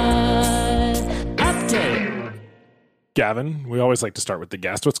media update. Gavin, we always like to start with the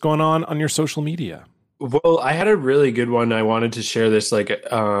guest. What's going on your social media? Well, I had a really good one. I wanted to share this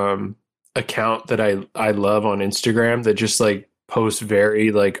account that I love on Instagram that just like post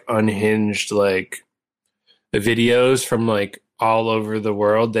very like unhinged like videos from like all over the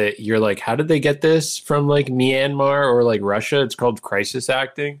world that you're like, how did they get this from like Myanmar or like Russia? It's called crisis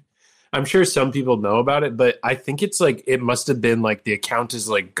acting. I'm sure some people know about it, but I think it's like it must have been like the account is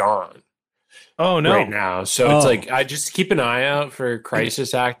like gone. Oh no! Right now, so it's like I just keep an eye out for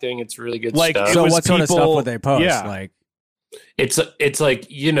crisis acting. It's really good like, stuff. So what sort of stuff would they post? Yeah. Like it's like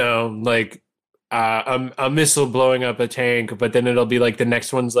like a missile blowing up a tank, but then it'll be like the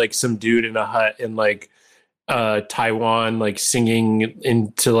next one's like some dude in a hut in like Taiwan, like singing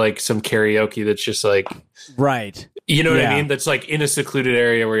into like some karaoke that's just like right. You know what I mean? That's like in a secluded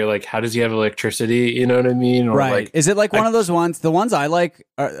area where you're like, how does he have electricity? You know what I mean? Or right. Like, is it like one of those ones? The ones I like,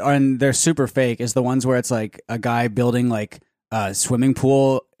 and they're super fake, is the ones where it's like a guy building like a swimming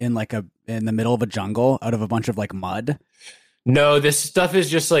pool in the middle of a jungle out of a bunch of like mud. No, this stuff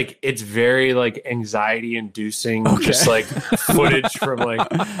is just like, it's very like anxiety inducing, just like footage from like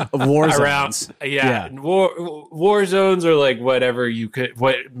war zones. War zones or like whatever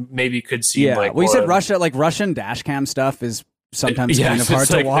maybe could seem like. Well, you said Russia, like Russian dash cam stuff is sometimes kind of hard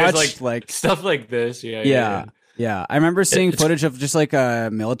to watch. Like stuff like this. Yeah. I remember seeing footage of just like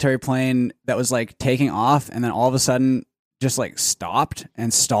a military plane that was like taking off, and then all of a sudden just like stopped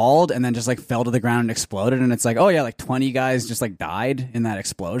and stalled and then just like fell to the ground and exploded. And it's like, oh yeah, like 20 guys just like died in that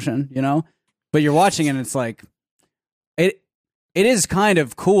explosion, you know? But you're watching it and it's like, it is kind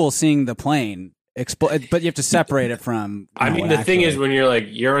of cool seeing the plane explode, but you have to separate it from. I mean, the thing is when you're like,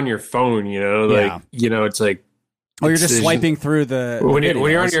 you're on your phone, you know, like, you know, it's like, or you're just swiping through the when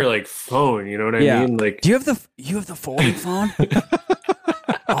you're on your like phone, you know what I mean? Like, do you have the folding phone?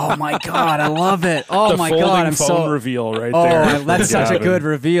 Oh my god, I love it! Oh my god, I'm so reveal right there. Oh, that's such a good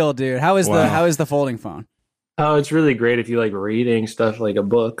reveal, dude. How is the folding phone? Oh, it's really great if you like reading stuff like a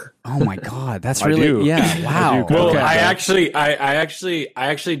book. Oh my god, that's really wow. Well, okay. I actually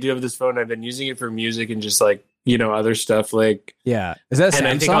do have this phone. I've been using it for music and just like, you know, other stuff like is that a Samsung?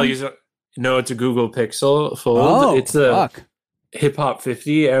 I think I'll use it. No, it's a Google Pixel Fold. Oh, it's a fuck. hip hop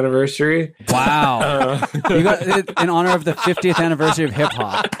 50 anniversary. Wow. You got it in honor of the 50th anniversary of hip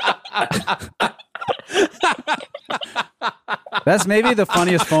hop. That's maybe the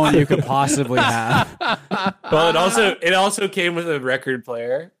funniest phone you could possibly have. Well, it also came with a record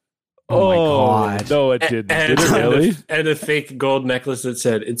player. Oh my God. No, it didn't. Did it really? And a fake gold necklace that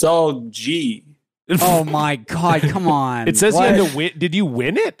said, "It's all G." Oh my God, come on. It says you had to win. Did you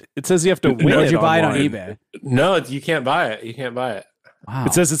win it? It says you have to win it. Did you buy online. it on eBay? No, you can't buy it. You can't buy it. Wow.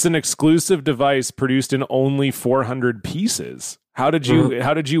 It says it's an exclusive device produced in only 400 pieces. How did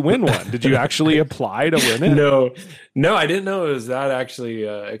you win one? Did you actually apply to win it? No, I didn't know it was that actually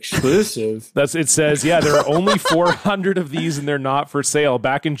exclusive. It says, yeah, there are only 400 of these and they're not for sale.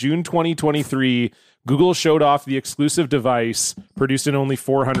 Back in June 2023, Google showed off the exclusive device produced in only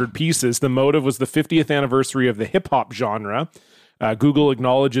 400 pieces. The motive was the 50th anniversary of the hip hop genre. Google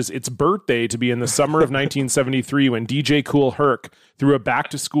acknowledges its birthday to be in the summer of 1973 when DJ Kool Herc threw a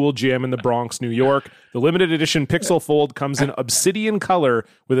back-to-school jam in the Bronx, New York. The limited edition Pixel Fold comes in obsidian color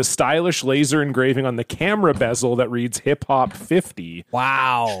with a stylish laser engraving on the camera bezel that reads Hip Hop 50.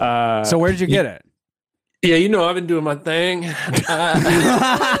 Wow. So where did you get it? Yeah, I've been doing my thing.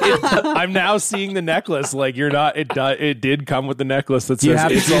 I'm now seeing the necklace. Like you're not. It did come with the necklace that says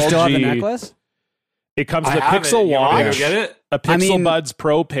do you still have the necklace? It comes with a Pixel watch, get it? a Pixel Buds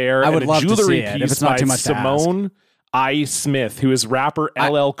Pro pair, and a jewelry piece it's not by too much Simone I. Smith, who is rapper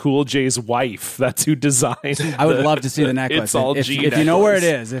LL Cool J's wife. That's who designed. I would love to see the necklace. It's all if G you necklace. know where it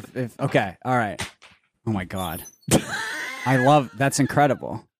is. If okay, all right. Oh my God, that's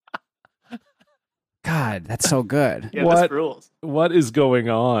incredible. God, that's so good. Yeah, that's rules. What is going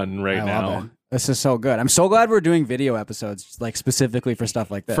on right now? Love it. This is so good. I'm so glad we're doing video episodes like specifically for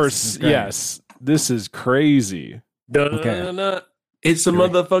stuff like this. Yes, this is crazy. Okay. It's a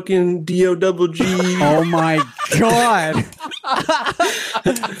motherfucking D-O-double-G. Oh my God.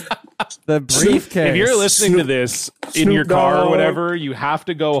 The briefcase. If you're listening to this in your car or whatever, you have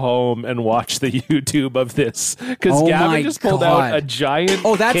to go home and watch the YouTube of this because Gavin just pulled out a giant.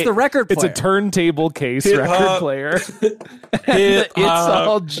 Oh, that's the record player. It's a turntable case record player. It's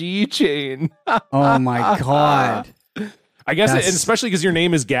all G chain. Oh my God. I guess, and especially because your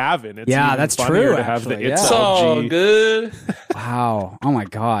name is Gavin. It's that's true. To have It's all good. Wow. Oh my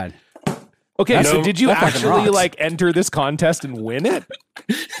God. Okay, so did you actually like enter this contest and win it?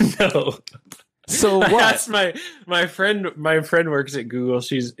 No. So what? That's my friend. My friend works at Google.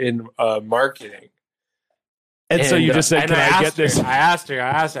 She's in marketing. And so you just said, "Can I get this?" I asked her.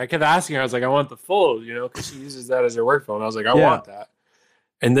 I kept asking her. I was like, "I want the Fold," because she uses that as her work phone. I was like, "I want that."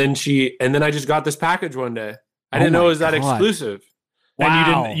 And then I just got this package one day. I didn't know it was that exclusive.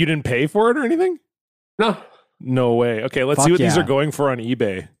 Wow. And you didn't pay for it or anything? No way. Okay, let's see what these are going for on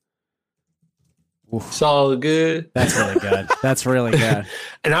eBay. It's all good. That's really good. That's really good.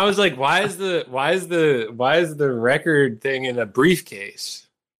 And I was like, why is the record thing in a briefcase?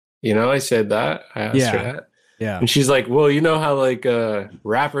 I said that. I asked her that. Yeah. And she's like, well, you know how like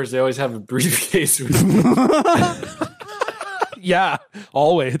rappers, they always have a briefcase with Yeah,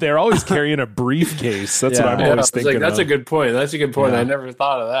 always. They're always carrying a briefcase. That's what I'm always thinking. That's a good point. That's a good point. I never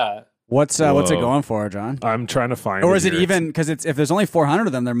thought of that. What's it going for, John? I'm trying to find. Or is it even because if there's only 400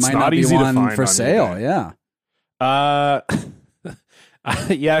 of them, there might not be one for sale. eBay. Yeah.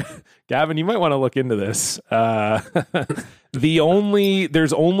 Yeah, Gavin, you might want to look into this.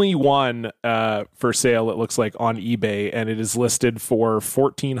 There's only one for sale. It looks like on eBay, and it is listed for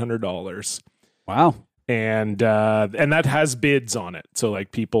 $1,400. Wow. And that has bids on it, so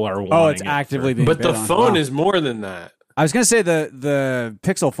like people are wanting. It's actively being. But bid the on. phone is more than that. I was gonna say the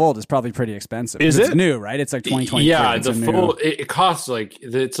Pixel Fold is probably pretty expensive. Is it? It's new, right? It's like 2020. Yeah, the Fold it costs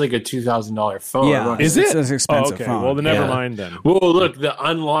it's like a $2,000 phone. Yeah, is it? It's an expensive phone. Well, then never mind then. Well, look, the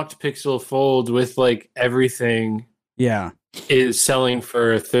unlocked Pixel Fold with like everything. Yeah, is selling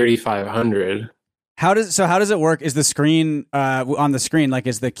for $3,500. How does it work? Is the screen on the screen like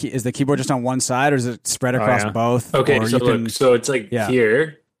is the keyboard just on one side or is it spread across both? Okay, so it's like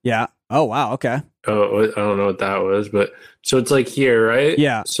here. Yeah. Oh wow. Okay. Oh, I don't know what that was, but so it's like here, right?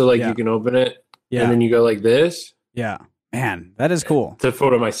 Yeah. So like you can open it, and then you go like this. Yeah. Man, that is cool. It's a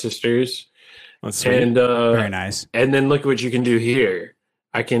photo of my sisters. That's sweet. And very nice. And then look what you can do here.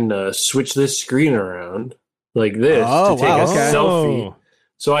 I can switch this screen around like this to take a selfie.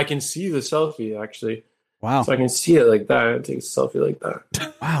 So I can see the selfie actually. Wow. So I can see it like that. I take a selfie like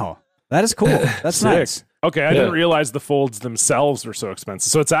that. Wow. That is cool. That's nice. Okay, I didn't realize the folds themselves were so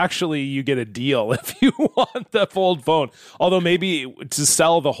expensive. So it's actually you get a deal if you want the fold phone. Although maybe to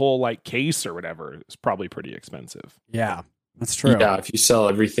sell the whole like case or whatever is probably pretty expensive. Yeah. That's true. Yeah, if you sell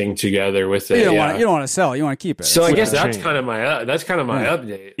everything together with it, you don't want to sell. You want to keep it. So I guess that's kind of my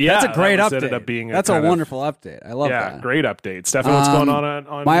update. Yeah, that's a great update. Ended up being that's a wonderful update. I love that. Yeah, great update. Stefan, what's going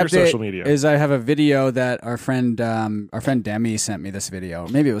on my your social media? Is I have a video that our friend Demi sent me this video.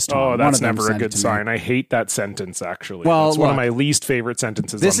 Maybe it was Tom. Oh, that's never a good sign. I hate that sentence, actually. Well, it's one of my least favorite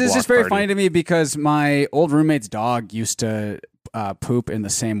sentences. This is just very Party. funny to me because my old roommate's dog used to poop in the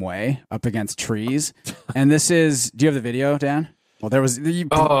same way up against trees. And this is, do you have the video, Dan? Well, there was, you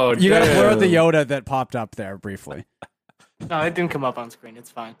got to blur out the Yoda that popped up there briefly. No, it didn't come up on screen.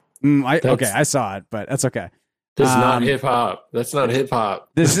 It's fine. Okay, I saw it, but that's okay. That's not hip hop. That's not hip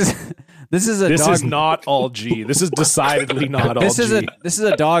hop. This is not all G. This is decidedly not all G. This is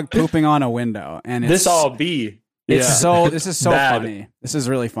a dog pooping on a window, and it's, this all B. This is so funny. This is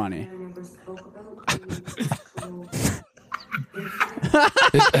really funny.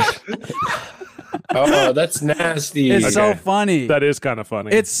 Oh, that's nasty. It's so funny. That is kind of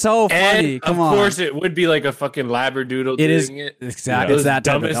funny. It's so funny. And Come on. Of course, it would be like a fucking labradoodle doing it. Exactly. It's that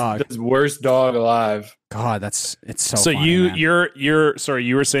type of dog. The worst dog alive. God, it's so. So funny, you're sorry.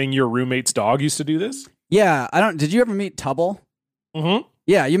 You were saying your roommate's dog used to do this? Yeah, I don't. Did you ever meet Tubble? Mm-hmm.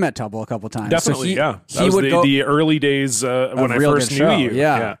 Yeah, you met Tubble a couple times. Definitely. So he would go the early days when I first knew you.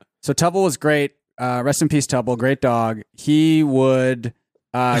 Yeah. So Tubble was great. Rest in peace, Tubble. Great dog. He would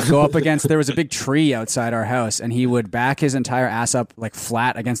go up against. There was a big tree outside our house, and he would back his entire ass up like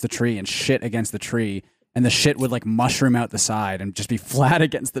flat against the tree and shit against the tree, and the shit would like mushroom out the side and just be flat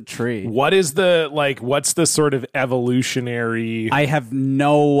against the tree. What's the sort of evolutionary? I have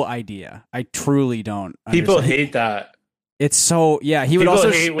no idea. I truly don't. People hate that. It's so He would People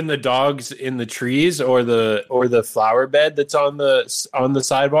also hate when the dog's in the trees or the flower bed that's on the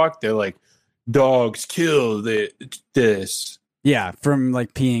sidewalk. They're like, dogs kill this. Yeah, from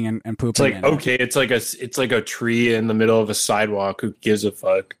like peeing and pooping. It's like okay, it's like a tree in the middle of a sidewalk. Who gives a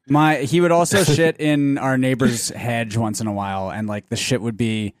fuck? He would also shit in our neighbor's hedge once in a while, and like the shit would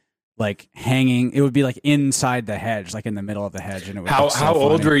be like hanging. It would be like inside the hedge, like in the middle of the hedge. And it was how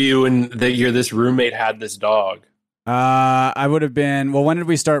old were you when this roommate had this dog? I would have been. Well, when did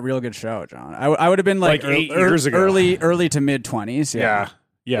we start Real Good Show, John? I would have been like 8 years ago, early to mid 20s.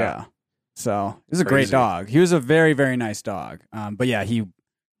 Yeah. So he was a great dog. He was a very, very nice dog. But yeah, he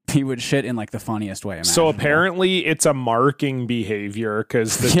would shit in like the funniest way imaginable. So apparently it's a marking behavior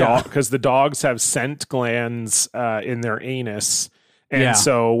because the dogs have scent glands in their anus. And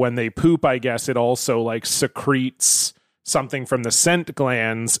so when they poop, I guess it also like secretes something from the scent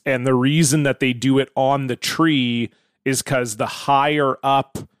glands. And the reason that they do it on the tree is because the higher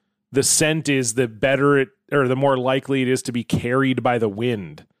up the scent is, the better it, or the more likely it is to be carried by the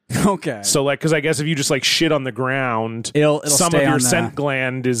wind. Okay. So like, because I guess if you just like shit on the ground, it'll some of your scent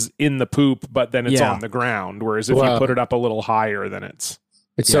gland is in the poop, but then it's on the ground. Whereas if you put it up a little higher, then it's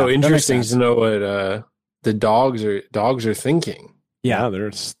so interesting to know what the dogs are thinking. Yeah,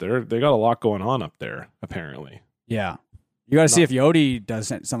 they got a lot going on up there apparently. Yeah, you got to see if Yodi does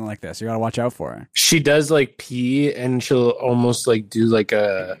something like this. You got to watch out for her. She does like pee, and she'll almost like do like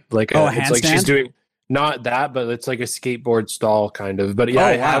a it's handstand? Like she's doing. Not that, but it's like a skateboard stall kind of. But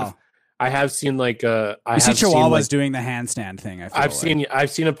yeah, I have seen like you see Chihuahuas doing the handstand thing. I've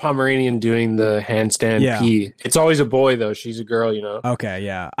seen a Pomeranian doing the handstand pee. It's always a boy though. She's a girl, you know. Okay,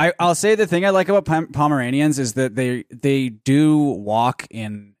 yeah. I'll say the thing I like about Pomeranians is that they do walk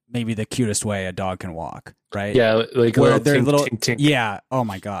in maybe the cutest way a dog can walk, right? Yeah, like where they're little. Tink, tink. Yeah. Oh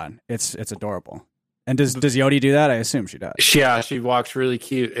my god, it's adorable. And does Yodi do that? I assume she does. Yeah, she walks really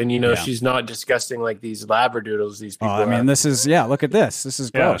cute, and she's not disgusting like these labradoodles. These people. I mean, this is look at this. This is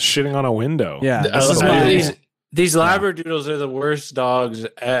gross. Shitting on a window. Yeah, these labradoodles are the worst dogs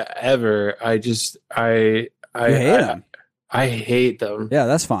ever. I hate them. I hate them. Yeah,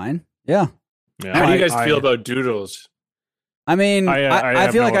 that's fine. Yeah. How do you guys feel about doodles? I mean,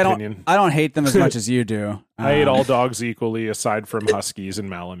 I feel like opinion. I don't hate them as much as you do. I hate all dogs equally, aside from huskies and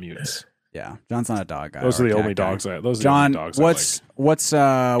malamutes. Yeah, John's not a dog guy. Those are the only dogs. What's going on? What's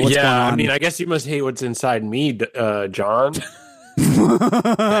I mean, I guess you must hate what's inside me, John.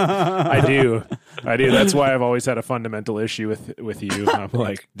 I do. That's why I've always had a fundamental issue with you. I'm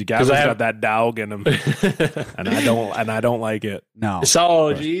like, Gavin's got that dog in him, and I don't like it. No, it's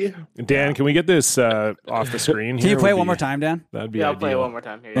all G. Dan, can we get this off the screen? Can you play it one more time, Dan? That'd be. I'll play it one more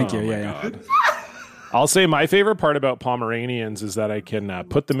time. Here Thank you. God. I'll say my favorite part about Pomeranians is that I can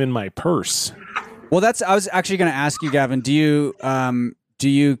put them in my purse. Well, I was actually going to ask you, Gavin. Do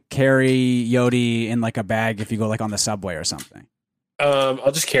you carry Yodi in like a bag if you go like on the subway or something?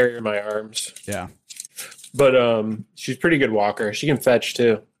 I'll just carry her in my arms. Yeah, but she's a pretty good walker. She can fetch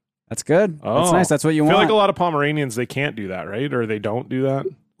too. That's good. That's nice. That's what you I want. feel like a lot of Pomeranians, they can't do that, right? Or they don't do that.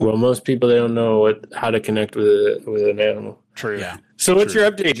 Well, most people, they don't know how to connect with an animal. True. Yeah. So what's your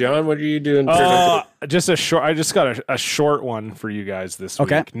update, John? What are you doing? Just a short. I just got a short one for you guys this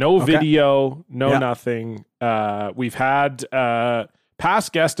Okay. week. No video, nothing. We've had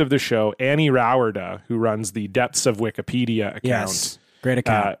past guest of the show, Annie Rowerda, who runs the Depths of Wikipedia account. Yes. Great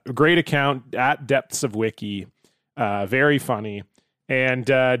account. Great account at Depths of Wiki. Very funny. And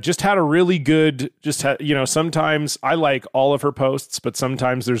just had a really good, sometimes I like all of her posts, but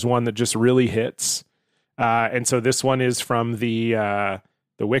sometimes there's one that just really hits. And so this one is from the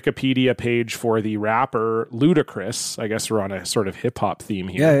Wikipedia page for the rapper Ludacris. I guess we're on a sort of hip hop theme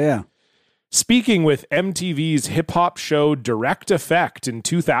here. Yeah. Speaking with MTV's hip hop show Direct Effect in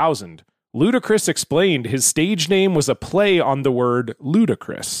 2000, Ludacris explained his stage name was a play on the word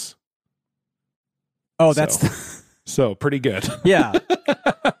ludicrous. Oh, that's so pretty good. Yeah.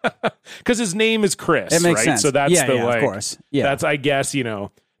 Because his name is Chris, it makes right? sense. So that's of course. Yeah. That's, I guess, the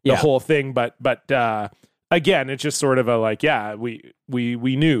whole thing. But again, it's just sort of a like,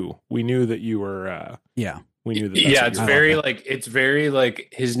 we knew that you were, we knew that. It's very like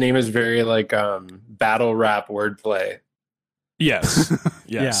his name is very like battle rap wordplay. Yes.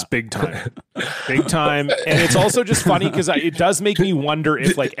 Yes. Big time. Big time. And it's also just funny because it does make me wonder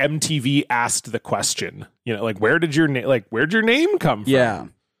if like MTV asked the question, like where'd your name come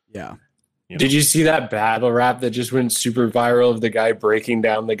from? Yeah. Did you see that battle rap that just went super viral of the guy breaking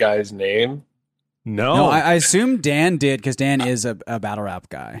down the guy's name? No, I assume Dan did because Dan is a battle rap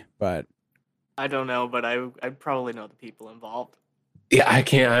guy, but I don't know, but I probably know the people involved. Yeah, I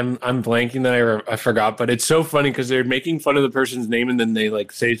can't. I'm blanking that I forgot, but it's so funny because they're making fun of the person's name and then they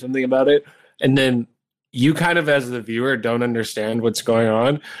like say something about it, and then you kind of as the viewer don't understand what's going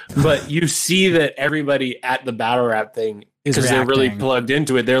on, but you see that everybody at the battle rap thing because they're really plugged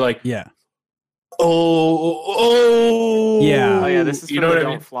into it. They're like, yeah. Oh, yeah. Oh, yeah. This is from the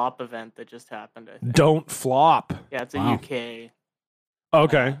Don't Flop event that just happened. I think. Don't Flop. Yeah, it's a UK.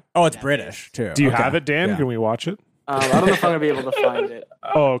 Okay. Oh, it's British too. Do you have it, Dan? Yeah. Can we watch it? I don't know if I'm gonna be able to find it.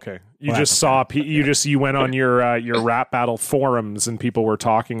 Oh, okay. You went on your rap battle forums and people were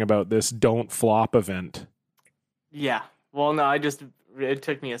talking about this Don't Flop event. Yeah. Well, no, it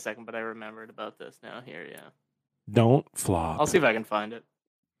took me a second, but I remembered about this now. Here, yeah. Don't Flop. I'll see if I can find it.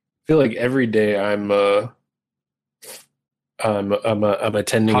 I feel like every day I'm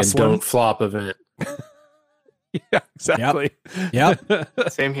attending Hustling. a Don't Flop event. Yeah, exactly. Yep.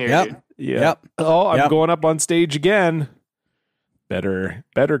 Same here. Yep. Dude. Yeah. Yep. Oh, I'm going up on stage again. Better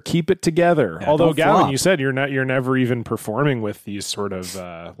keep it together. Yeah, although Gavin, flop. you said you're never even performing with these sort of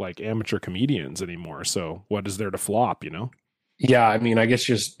like amateur comedians anymore. So what is there to flop? Yeah, I mean, I guess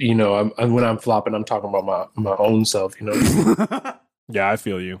just I'm when I'm flopping, I'm talking about my own self. Yeah, I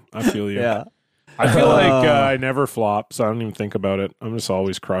feel you. Yeah. I feel like I never flop, so I don't even think about it. I'm just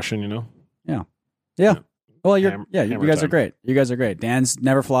always crushing. Yeah. Well, you guys time. are great. You guys are great. Dan's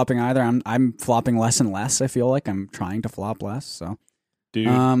never flopping either. I'm flopping less and less. I feel like I'm trying to flop less. So,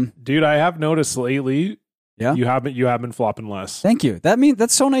 dude, I have noticed lately. Yeah, you have been flopping less. Thank you.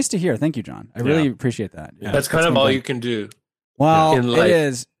 That's so nice to hear. Thank you, John. I really appreciate that. Yeah. That's kind of all you can do. Well, it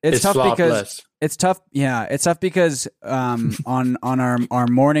is. It's tough because less. It's tough. Yeah, it's tough because on our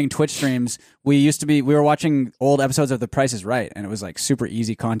morning Twitch streams, we were watching old episodes of The Price is Right, and it was like super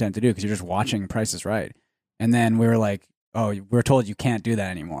easy content to do because you're just watching Price is Right. And then we were like, oh, we were told you can't do that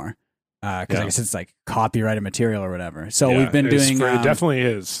anymore because I guess it's like copyrighted material or whatever. So we've been doing. It definitely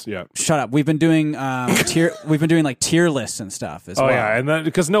is. Yeah. Shut up. We've been doing We've been doing like tier lists and stuff as well. Oh yeah, and that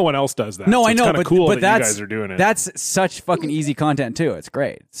because no one else does that. No, so I know, but cool that you guys are doing it. That's such fucking easy content too. It's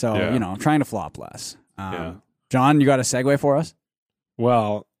great. So I'm trying to flop less. John, you got a segue for us?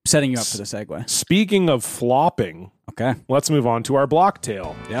 Well, setting you up for the segue. Speaking of flopping, okay, let's move on to our block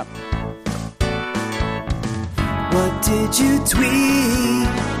tale. Yep. What did you tweet?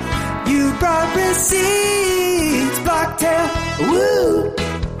 You brought receipts, Blocktail. Woo!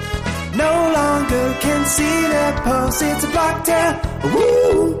 No longer can see their posts. It's a Blocktail.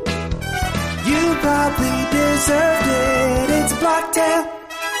 Woo! You probably deserved it. It's a Blocktail.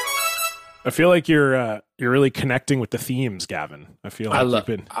 I feel like you're really connecting with the themes, Gavin. I feel like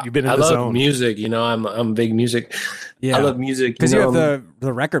you've been in the zone. I love music. I'm big music. Yeah. I love music because you have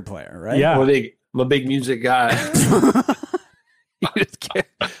the record player, right? Yeah. I'm a big music guy.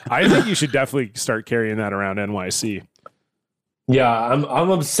 I think you should definitely start carrying that around NYC. Yeah, I'm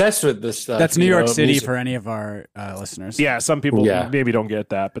obsessed with this stuff. That's New York City music. For any of our listeners. Yeah, some people maybe don't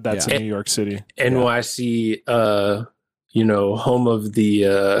get that, but that's in New York City. NYC, home of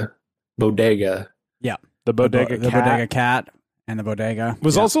the bodega. Yeah, the bodega cat and the bodega.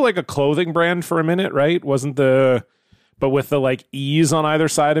 Was also like a clothing brand for a minute, right? But with the like E's on either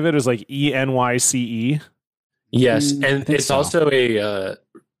side of it, it was like ENYCE. Yes, and it's so. also a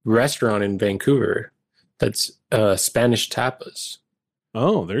restaurant in Vancouver that's Spanish tapas.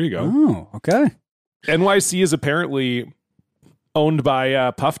 Oh, there you go. Oh, okay. NYC is apparently owned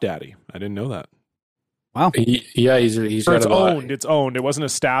by Puff Daddy. I didn't know that. Wow. Yeah, he's got it's a lot. owned. It's owned. It wasn't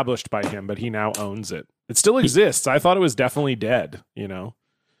established by him, but he now owns it. It still exists. I thought it was definitely dead,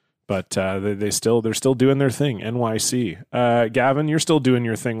 but they're still doing their thing. NYC. Gavin, you're still doing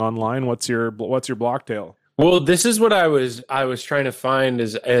your thing online. What's your blocktail? Well, this is what I was trying to find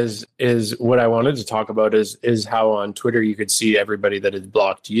is what I wanted to talk about is how on Twitter you could see everybody that has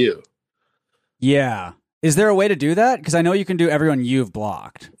blocked you. Yeah. Is there a way to do that? Because I know you can do everyone you've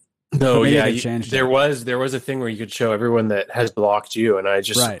blocked. No, yeah, there was a thing where you could show everyone that has blocked you, and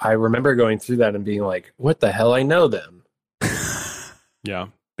I remember going through that and being like, "What the hell? I know them." Yeah,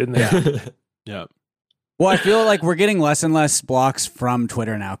 been there. Yeah. Well, I feel like we're getting less and less blocks from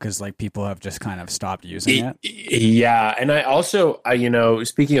Twitter now because like people have just kind of stopped using it. Yeah, and I also,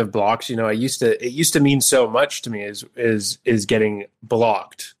 speaking of blocks, it used to mean so much to me is getting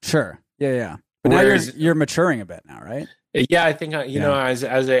blocked. Sure. Yeah. But now you're maturing a bit now, right? Yeah, I think as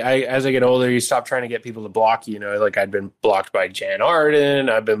I get older, you stop trying to get people to block you. Like I'd been blocked by Jan Arden.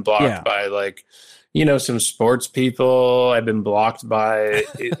 I've been blocked by some sports people. I've been blocked by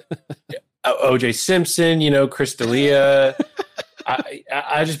OJ Simpson. Chris D'Elia.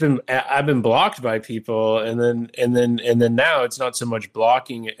 I've been blocked by people, and then now it's not so much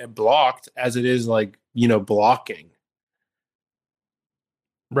blocked as it is blocking.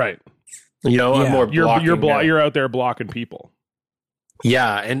 Right. I'm more blocking. You're out there blocking people.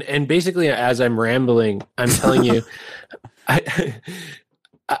 Yeah, and basically, as I'm rambling, I'm telling you, I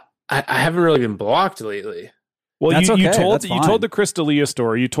haven't really been blocked lately. Well, you told the Chris D'Elia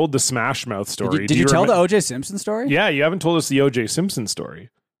story. You told the Smash Mouth story. Did you tell the OJ Simpson story? Yeah, you haven't told us the OJ Simpson story.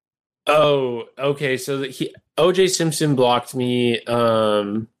 Oh, okay. So OJ Simpson blocked me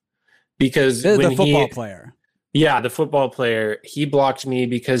because the football player. Yeah, the football player. He blocked me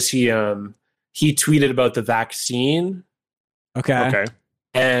because he tweeted about the vaccine. Okay.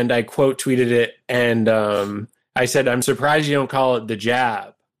 And I quote tweeted it, and I said, "I'm surprised you don't call it the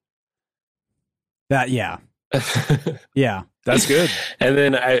jab." Yeah, that's good. And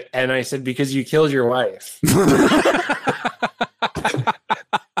then I said, "Because you killed your wife."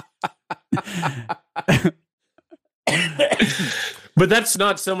 But that's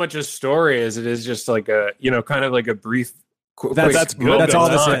not so much a story as it is just like a, kind of like a brief. That's good. That's all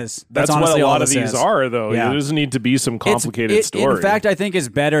this is. That's what a lot of these are, though. Yeah. It doesn't need to be some complicated story. In fact, I think it's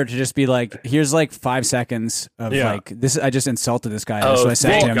better to just be like, here's like 5 seconds of like this. I just insulted this guy, so I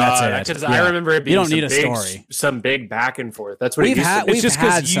said to him, "That's it." Because I remember it being you don't need a story, some big back and forth. That's what it's just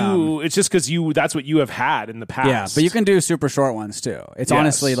because you. That's what you have had in the past. Yeah, but you can do super short ones too. It's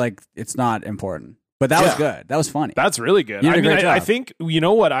honestly like it's not important. But that was good. That was funny. That's really good. I think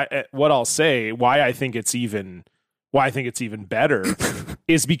what I'll say why I think it's even better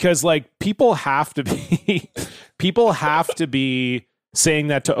is because like people have to be saying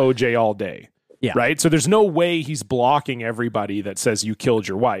that to OJ all day. Yeah. Right. So there's no way he's blocking everybody that says you killed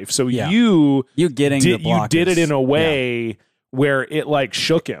your wife. So you did it in a way where it like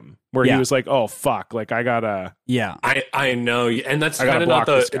shook him. Where he was like, "Oh fuck!" Like I gotta. Yeah, I know, and that's kind of not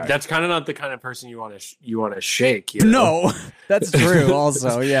the kind of person you want to shake. No, that's true.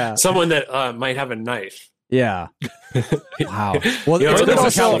 Also, yeah, someone that might have a knife. Yeah. Wow. Well, it's also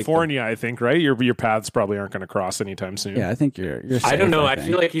California, I think, right? Your paths probably aren't going to cross anytime soon. Yeah, I think you're safe, I don't know. I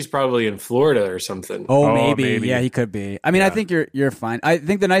feel like he's probably in Florida or something. Oh, maybe. Yeah, he could be. I mean, I think you're fine. I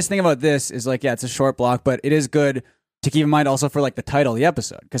think the nice thing about this is like, it's a short block, but it is good to keep in mind also for like the title of the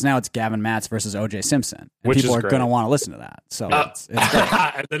episode, because now it's Gavin Matz versus OJ Simpson, and people are going to want to listen to that. So it's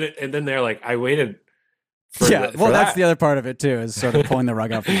great. and then they're like, I waited. That's the other part of it too, is sort of pulling the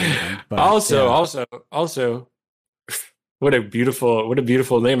rug out from everything. But also, what a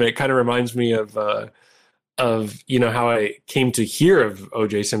beautiful name, and it kind of reminds me of how I came to hear of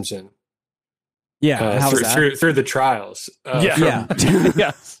OJ Simpson. Yeah, through the trials.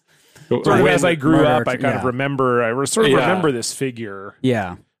 Yes. Sort of as I grew up, I kind of remember. I sort of remember this figure.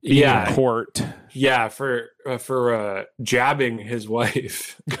 Yeah. Being in court. Yeah, for jabbing his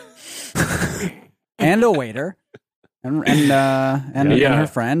wife. And a waiter. And her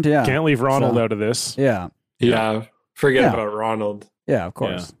friend. Yeah. Can't leave Ronald out of this. Yeah. Yeah. Forget about Ronald. Yeah, of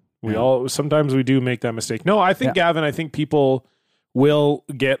course. Yeah. Sometimes we do make that mistake. No, I think Gavin, I think people will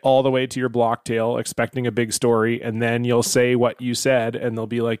get all the way to your block tail expecting a big story, and then you'll say what you said, and they'll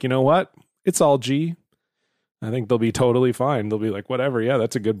be like, you know what? It's all G. I think they'll be totally fine. They'll be like, whatever. Yeah,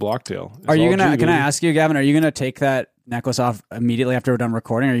 that's a good blocktail. Are you gonna? Can I ask you, Gavin? Are you gonna take that necklace off immediately after we're done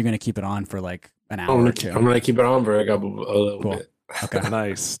recording, or are you gonna keep it on for like an hour or two? I'm gonna keep it on for a little bit. Okay,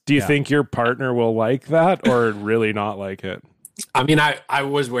 nice. Do you think your partner will like that, or really not like it? I mean, I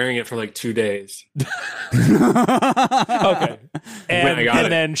was wearing it for like 2 days. Okay,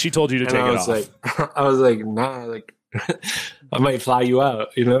 and then she told you to take it off. I was like, nah, like I might fly you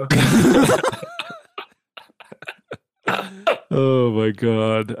out, you know. Oh my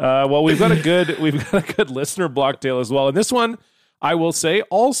god. Well, we've got a good listener blocktail as well, and this one I will say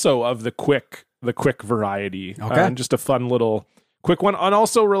also of the quick variety. Okay, just a fun little quick one, and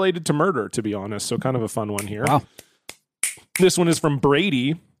also related to murder, to be honest. So kind of a fun one here. Wow. This one is from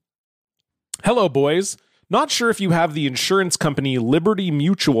Brady. Hello, boys. Not sure if you have the insurance company Liberty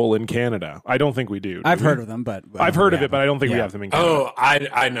Mutual in Canada. I don't think we do. I've heard of them, but I've heard of it, but I don't think we have them in Canada. Oh,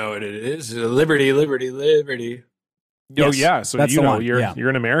 I know what it is. Liberty. Oh yeah, so that's you're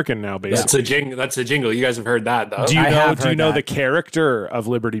an American now, basically. That's a jingle. You guys have heard that, though. Do you know the character of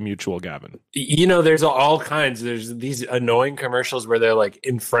Liberty Mutual, Gavin? You know, there's all kinds. There's these annoying commercials where they're like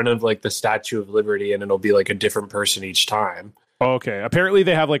in front of like the Statue of Liberty, and it'll be like a different person each time. Okay. Apparently,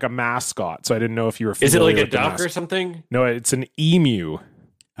 they have like a mascot, so I didn't know if you were familiar. Is it like with a duck or something? No, it's an emu.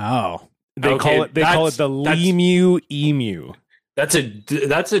 Oh, they call it the Lemu emu. That's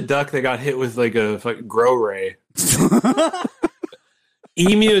a duck that got hit with like a grow ray.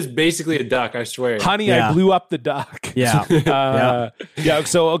 Emu is basically a duck, I swear. Honey, I blew up the duck. Yeah. Yeah.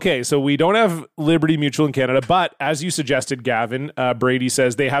 So we don't have Liberty Mutual in Canada, but as you suggested, Gavin, Brady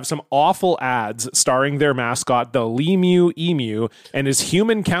says they have some awful ads starring their mascot, the Lemu emu, and his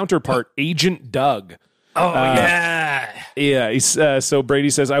human counterpart, Agent Doug. Oh, yeah. Yeah. So Brady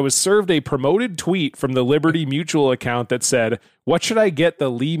says, I was served a promoted tweet from the Liberty Mutual account that said, what should I get the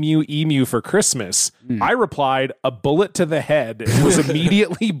Lemu emu for Christmas? I replied, a bullet to the head, and was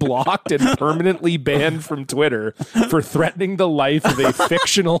immediately blocked and permanently banned from Twitter for threatening the life of a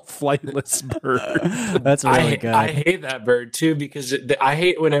fictional flightless bird. That's really good. I hate that bird, too, because I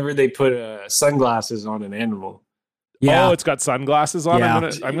hate whenever they put sunglasses on an animal. Yeah. Oh, it's got sunglasses on. Yeah.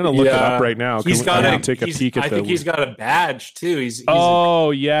 I'm gonna look it up right now. He's got take a peek at I think he's got a badge too. He's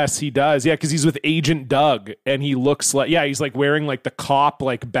yes, he does. Yeah, because he's with Agent Doug, and he looks like he's like wearing like the cop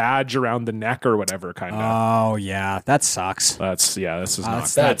like badge around the neck or whatever kind of. Oh yeah, that sucks. This is not.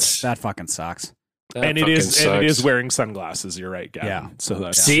 That fucking sucks. And it is wearing sunglasses. You're right, Gavin. Yeah. So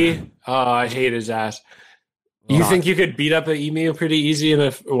that's I hate his ass. You think you could beat up an emu pretty easy in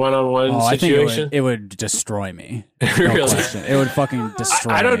a one-on-one situation? I think it would destroy me. Really? No question. It would fucking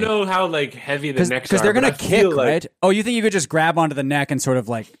destroy me. I don't know how like heavy the necks are. Because they're going to kick, right? Oh, you think you could just grab onto the neck and sort of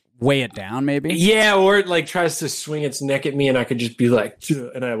like weigh it down maybe? Yeah, or it like tries to swing its neck at me and I could just be like,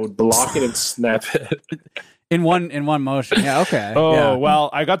 and I would block it and snap it. In one motion. Yeah, okay. Well,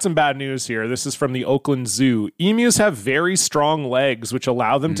 I got some bad news here. This is from the Oakland Zoo. Emus have very strong legs, which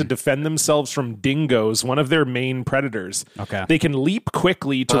allow them to defend themselves from dingoes, one of their main predators. Okay. They can leap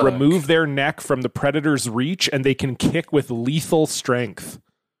quickly to remove their neck from the predator's reach, and they can kick with lethal strength.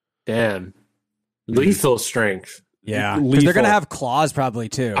 Damn. Lethal strength. Yeah. Because they're going to have claws probably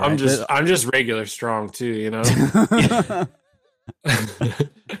too. Right? I'm just regular strong too, you know?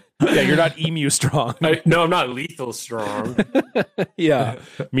 Yeah, you're not emu strong. No, I'm not lethal strong. Yeah,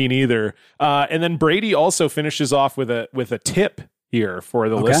 me neither. And then Brady also finishes off with a tip here for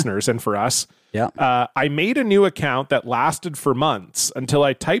the listeners and for us. Yeah. I made a new account that lasted for months until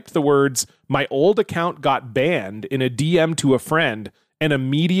I typed the words, my old account got banned in a DM to a friend and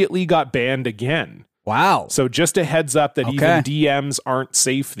immediately got banned again. Wow. So just a heads up that even DMs aren't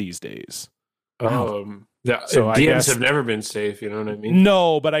safe these days. So DMs have never been safe, you know what I mean?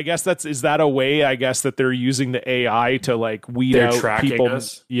 No, but I guess is that a way, I guess, that they're using the AI to like weed out people?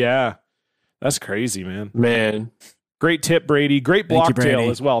 Us. Yeah. That's crazy, man. Great tip, Brady. Great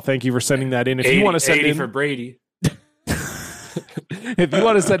blocktail as well. Thank you for sending that in. If you want to send in for Brady. If you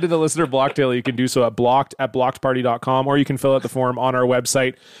want to send in the listener blocktail, you can do so at blockedparty.com, or you can fill out the form on our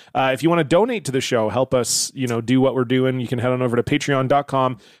website. If you want to donate to the show, help us, do what we're doing, you can head on over to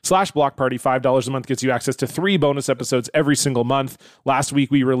patreon.com/blockparty. $5 a month gets you access to 3 bonus episodes every single month. Last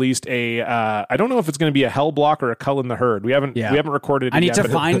week we released I don't know if it's going to be a Hell Block or a Cull in the Herd. We haven't recorded it I need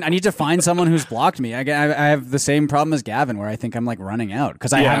yet. I need to find someone who's blocked me. I have the same problem as Gavin, where I think I'm like running out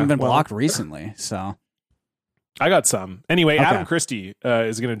because I haven't been blocked recently. So I got some. Anyway, okay. Adam Christie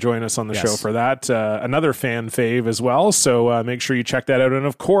is going to join us on the show for that. Another fan fave as well. So make sure you check that out. And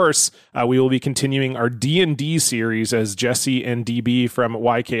of course, we will be continuing our D&D series as Jesse and DB from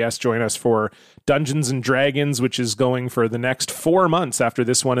YKS join us for Dungeons and Dragons, which is going for the next 4 months after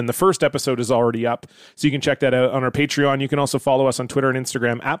this one. And the first episode is already up. So you can check that out on our Patreon. You can also follow us on Twitter and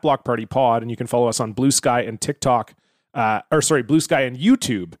Instagram at Block Party Pod. And you can follow us on Blue Sky and TikTok, Blue Sky and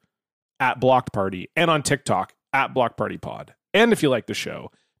YouTube at Blocked Party, and on TikTok at Block Party Pod. And if you like the show,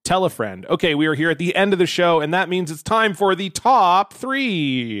 tell a friend. Okay, we are here at the end of the show, and that means it's time for the top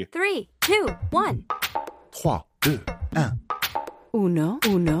 3. 3, 2, 1. 3, 2, 1. Uno,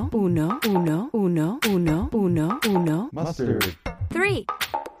 uno, uno, uno, uno, uno, uno, uno. Mustard. 3.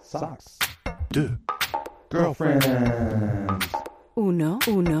 Socks. 2. Girlfriends. Uno,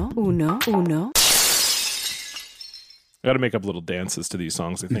 uno, uno, uno. I got to make up little dances to these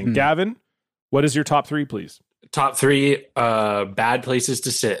songs, I think. Gavin, what is your top 3, please? Top 3 bad places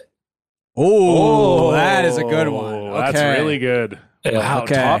to sit. Oh, that is a good one. Okay. That's really good. Wow,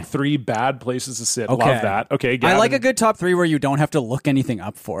 okay. Top 3 bad places to sit. Okay. Love that. Okay, Gavin. I like a good top 3 where you don't have to look anything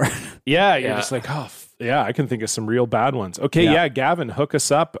up for. Yeah, you're just like, I can think of some real bad ones. Okay, yeah, Gavin, hook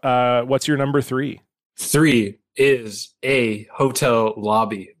us up. What's your number 3? 3 is a hotel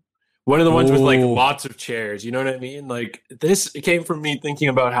lobby. One of the ones with like lots of chairs. You know what I mean? Like this came from me thinking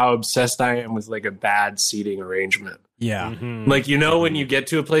about how obsessed I am with like a bad seating arrangement. Yeah. Mm-hmm. Like, you know, when you get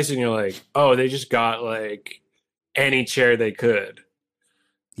to a place and you're like, oh, they just got like any chair they could.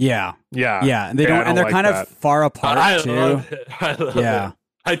 Yeah. Yeah. Yeah. And they don't, and they're like kind of far apart I too. Love it. I love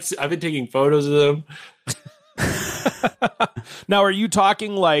it. I've been taking photos of them. Now, are you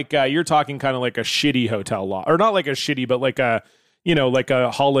talking like you're talking kind of like a shitty hotel lobby, or not like a shitty, but like a, you know, like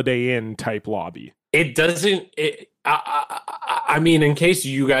a Holiday Inn type lobby? It doesn't. I mean, in case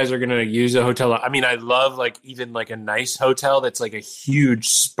you guys are gonna use a hotel, I mean, I love like even like a nice hotel that's like a huge,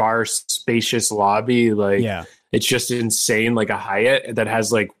 sparse, spacious lobby. Like, it's just insane. Like a Hyatt that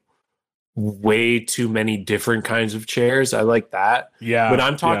has like way too many different kinds of chairs. I like that. Yeah. But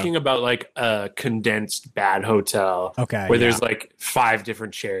I'm talking about like a condensed bad hotel. Okay. Where there's like 5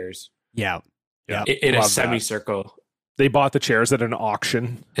 different chairs. Yeah. Yeah. In a semicircle. They bought the chairs at an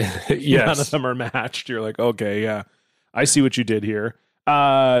auction. Yes. None of them are matched. You're like, okay, yeah, I see what you did here.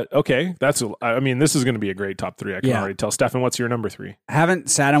 Okay, I mean, this is going to be a great top 3. I can already tell. Stefan, what's your number 3? I haven't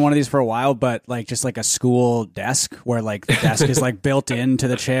sat on one of these for a while, but like just like a school desk where like the desk is like built into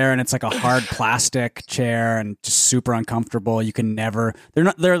the chair and it's like a hard plastic chair and just super uncomfortable. You can never,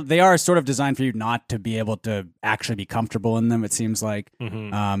 they are sort of designed for you not to be able to actually be comfortable in them, it seems like.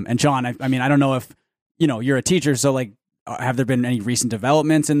 And John, I mean, I don't know if, you know, you're a teacher, so like, have there been any recent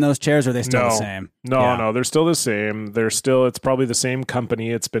developments in those chairs, or are they still the same? No, they're still the same. It's probably the same company.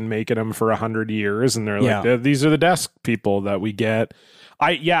 It's been making them for 100 years, and they're like, these are the desk people that we get.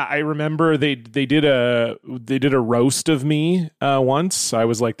 I remember they did a roast of me once. I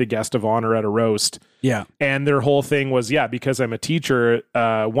was like the guest of honor at a roast. Yeah. And their whole thing was, because I'm a teacher,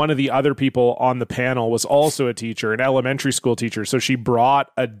 one of the other people on the panel was also a teacher, an elementary school teacher. So she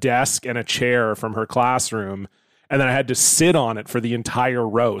brought a desk and a chair from her classroom. And then I had to sit on it for the entire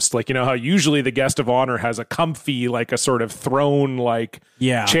roast. Like, you know how usually the guest of honor has a comfy, like a sort of throne like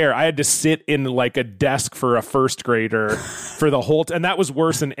chair. I had to sit in like a desk for a first grader for the whole and that was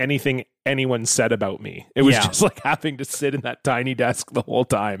worse than anything anyone said about me. It was just like having to sit in that tiny desk the whole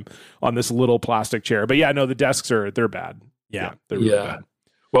time on this little plastic chair. But the desks they're bad. They're really bad.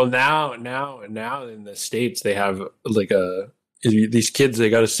 Well, now in the States they have like these kids, they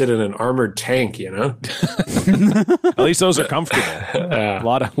got to sit in an armored tank, you know. At least those are comfortable. A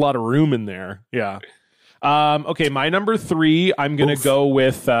lot of room in there. Yeah. Okay, my number 3. I'm gonna go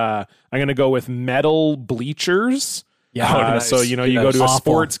with metal bleachers. Yeah. Nice. So you go to a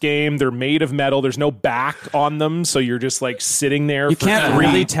sports game. They're made of metal. There's no back on them, so you're just like sitting there. You can't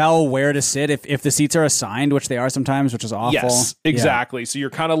really tell where to sit if the seats are assigned, which they are sometimes, which is awful. Yes, exactly. So you're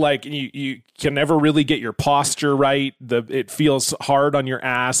kind of like you can never really get your posture right. It feels hard on your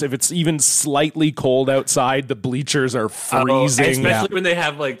ass. If it's even slightly cold outside, the bleachers are freezing. Especially when they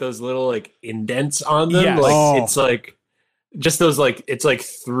have like those little like indents on them. Yes. It's like. Just those like it's like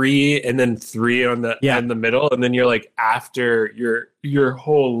 3 and then 3 on the in the middle, and then you're like after your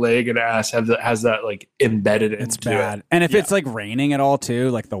whole leg and ass has that like embedded into it's bad. it. And if it's like raining at all too,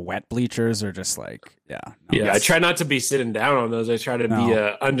 like the wet bleachers are just like I try not to be sitting down on those. I try to be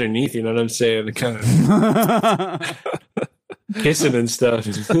underneath. You know what I'm saying? Kind of kissing and stuff.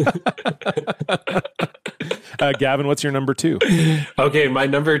 Gavin, what's your number 2? Okay, my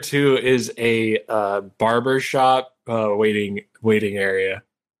number 2 is a barber shop waiting area.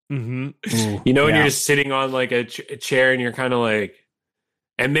 Mm-hmm. You know, when you're just sitting on like a chair and you're kind of like,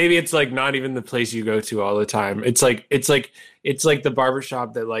 and maybe it's like not even the place you go to all the time. It's like the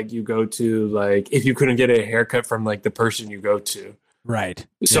barbershop that like you go to, like if you couldn't get a haircut from like the person you go to. Right.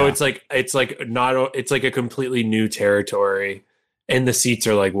 So it's like a completely new territory, and the seats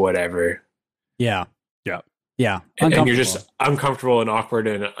are like whatever. Yeah. And you're just uncomfortable and awkward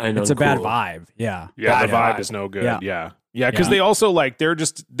and it's a bad vibe. Yeah. Yeah, the vibe is no good. Yeah. Because they also like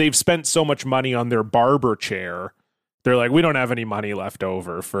they've spent so much money on their barber chair. They're like, we don't have any money left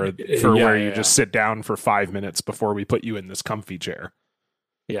over for where you just sit down for 5 minutes before we put you in this comfy chair.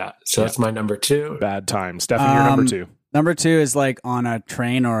 Yeah. So that's my number 2. Bad time. Stefan, you're number 2. Number 2 is like on a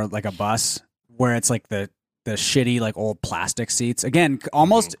train or like a bus where it's like the shitty like old plastic seats. Again,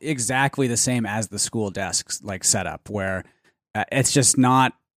 almost exactly the same as the school desks like setup, where it's just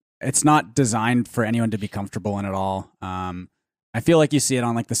not designed for anyone to be comfortable in at all. I feel like you see it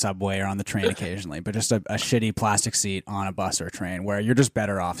on like the subway or on the train occasionally, but just a shitty plastic seat on a bus or a train where you're just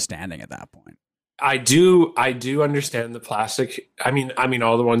better off standing at that point. I do understand the plastic. I mean,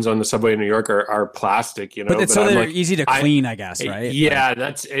 all the ones on the subway in New York are plastic, you know. But so they're easy to clean, I guess, right? Yeah,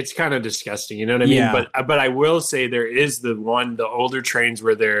 it's kind of disgusting, you know what I mean? Yeah. But I will say there is the older trains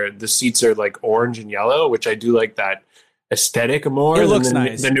where the seats are like orange and yellow, which I do like that aesthetic more. It looks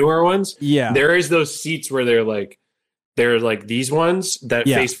nice. The newer ones, yeah. There is those seats where they're like these ones that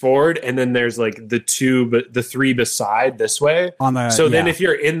face forward, and then there's like the 3 beside this way. Then if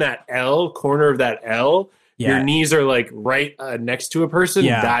you're in that corner of that L, your knees are like right next to a person.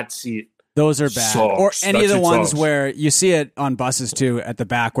 Yeah. That seat, those are bad. Sucks. Or any of the ones sucks. where you see it on buses too, at the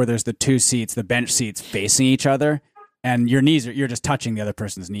back where there's the 2 seats, the bench seats facing each other, and you're just touching the other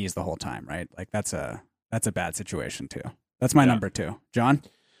person's knees the whole time, right? Like that's a bad situation too. That's my number 2. John?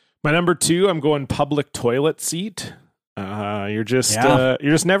 My number 2, I'm going public toilet seat. You're just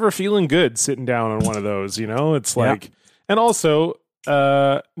never feeling good sitting down on one of those, you know. It's like, and also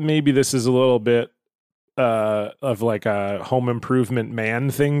maybe this is a little bit of like a home improvement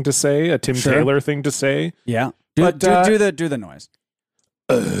man thing to say, a Tim Taylor thing to say. Yeah, do the noise.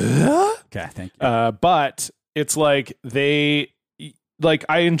 Okay, thank you. But it's like I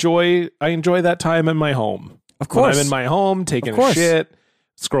enjoy that time in my home. Of course, when I'm in my home taking a shit,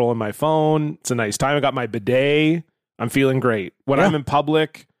 scrolling my phone. It's a nice time. I got my bidet. I'm feeling great. When I'm in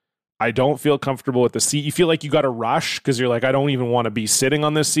public, I don't feel comfortable with the seat. You feel like you got to rush because you're like, I don't even want to be sitting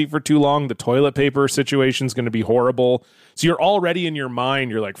on this seat for too long. The toilet paper situation is going to be horrible. So you're already in your mind.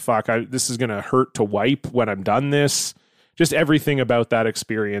 You're like, fuck, this is going to hurt to wipe when I'm done this. Just everything about that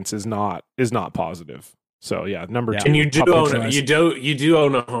experience is not positive. So yeah, number 2. And you do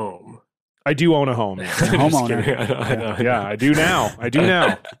own a home. I do own a home. Homeowner. Yeah, I do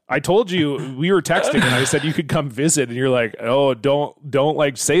now. I told you, we were texting and I said you could come visit, and you're like, oh, don't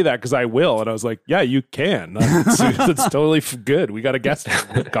like say that because I will. And I was like, yeah, you can. That's totally good. We got a guest.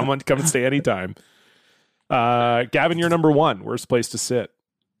 Come and stay anytime. Gavin, you're number 1. Worst place to sit.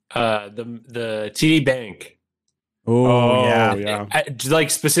 The TD Bank. Oh yeah.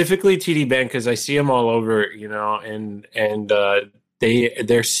 Like specifically TD Bank because I see them all over, you know, and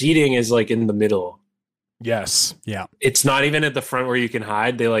their seating is like in the middle. Yes. Yeah. It's not even at the front where you can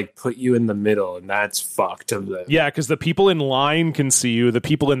hide. They like put you in the middle, and that's fucked of them. Yeah, because the people in line can see you. The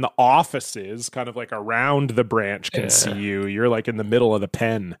people in the offices, kind of like around the branch, can see you. You're like in the middle of the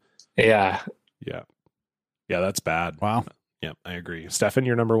pen. Yeah. Yeah. Yeah, that's bad. Wow. Yeah, I agree. Stefan,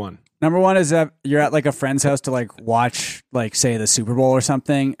 you're number 1. Number 1 is that you're at like a friend's house to like watch, like say the Super Bowl or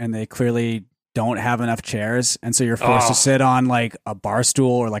something, and they clearly don't have enough chairs, and so you're forced to sit on like a bar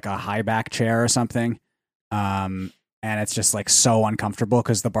stool or like a high back chair or something, and it's just like so uncomfortable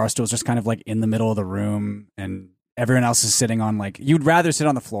because the bar stool is just kind of like in the middle of the room, and everyone else is sitting on like you'd rather sit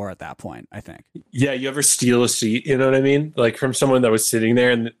on the floor at that point, I think. Yeah, you ever steal a seat? You know what I mean? Like from someone that was sitting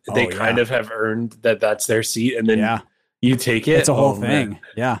there, and they kind of have earned that's their seat, and then you take it. It's a whole thing. Man.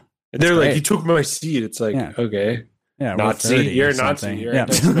 Yeah, and they're like, "You took my seat." It's like, okay, Nazi, you're a Nazi. You're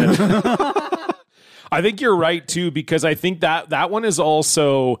I think you're right too, because I think that one is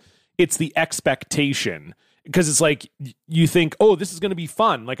also, it's the expectation, because it's like you think, oh, this is going to be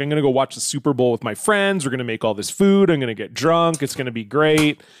fun. Like I'm going to go watch the Super Bowl with my friends. We're going to make all this food. I'm going to get drunk. It's going to be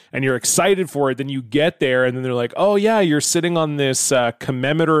great. And you're excited for it. Then you get there and then they're like, oh yeah, you're sitting on this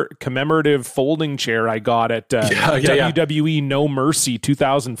commemorative folding chair I got at WWE No Mercy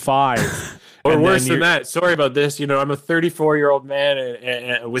 2005. Or worse than that. Sorry about this. You know, I'm a 34-year-old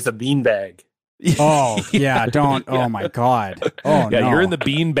man with a beanbag. Oh yeah, don't. Oh my god. Oh yeah, no. you're in the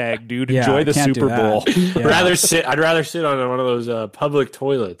beanbag, dude. Enjoy the Super Bowl. Yeah. I'd rather sit on one of those public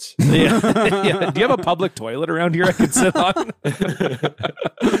toilets. Yeah. Do you have a public toilet around here I can sit on?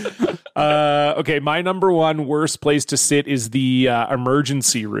 Okay, my number one worst place to sit is the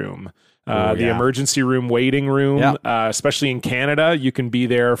emergency room. The emergency room waiting room, especially in Canada, you can be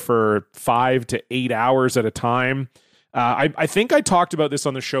there for 5 to 8 hours at a time. I think I talked about this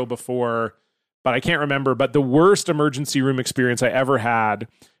on the show before, but I can't remember. But the worst emergency room experience I ever had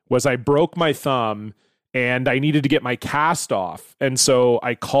was I broke my thumb and I needed to get my cast off. And so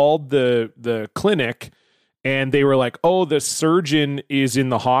I called the clinic and they were like, oh, the surgeon is in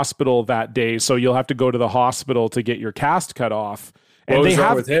the hospital that day, so you'll have to go to the hospital to get your cast cut off. And what was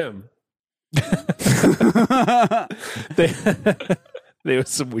wrong with him? He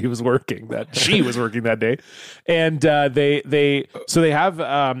was working that she was working that day, and they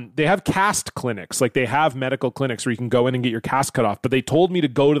have cast clinics, like they have medical clinics where you can go in and get your cast cut off. But they told me to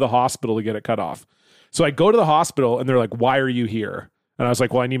go to the hospital to get it cut off. So I go to the hospital and they're like, "Why are you here?" And I was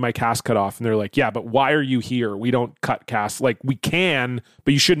like, "Well, I need my cast cut off." And they're like, "Yeah, but why are you here? We don't cut casts. Like we can,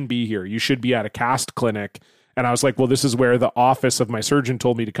 but you shouldn't be here. You should be at a cast clinic." And I was like, well, this is where the office of my surgeon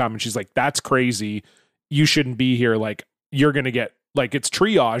told me to come. And she's like, that's crazy. You shouldn't be here. Like, you're going to get, like, it's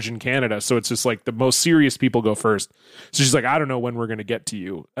triage in Canada. So it's just like the most serious people go first. So she's like, I don't know when we're going to get to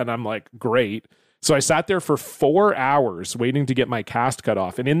you. And I'm like, great. So I sat there for 4 hours waiting to get my cast cut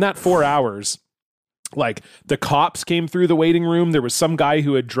off. And in that 4 hours, like the cops came through the waiting room. There was some guy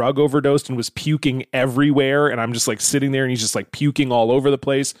who had drug overdosed and was puking everywhere. And I'm just like sitting there and he's just like puking all over the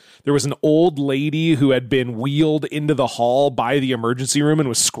place. There was an old lady who had been wheeled into the hall by the emergency room and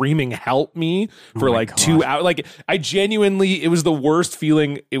was screaming, help me, for like 2 hours. Like I genuinely, it was the worst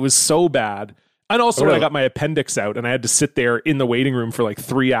feeling. It was so bad. And also when I got my appendix out and I had to sit there in the waiting room for like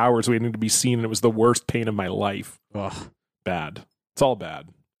 3 hours waiting to be seen. And it was the worst pain of my life. Ugh, bad. It's all bad.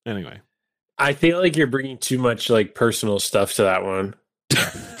 Anyway. I feel like you're bringing too much like personal stuff to that one.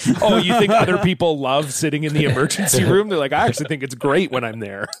 Oh, you think other people love sitting in the emergency room? They're like, I actually think it's great when I'm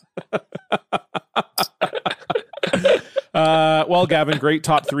there. Well, Gavin, great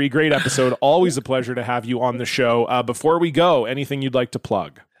top 3, great episode. Always a pleasure to have you on the show. Before we go, anything you'd like to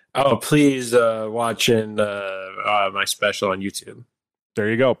plug? Oh, please watch my special on YouTube. There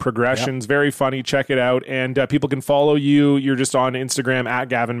you go. Progression's very funny. Check it out. And people can follow you. You're just on Instagram at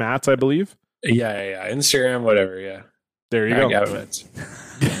Gavin Matz, I believe. Yeah. Instagram, whatever. Yeah. There you go. Gavin.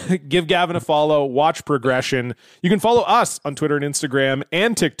 Give Gavin a follow. Watch Progression. You can follow us on Twitter and Instagram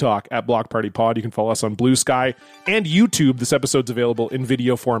and TikTok at Block Party Pod. You can follow us on Blue Sky and YouTube. This episode's available in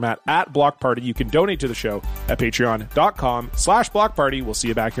video format at Block Party. You can donate to the show at patreon.com/Block Party. We'll see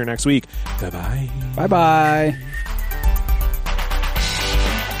you back here next week. Bye-bye. Bye-bye.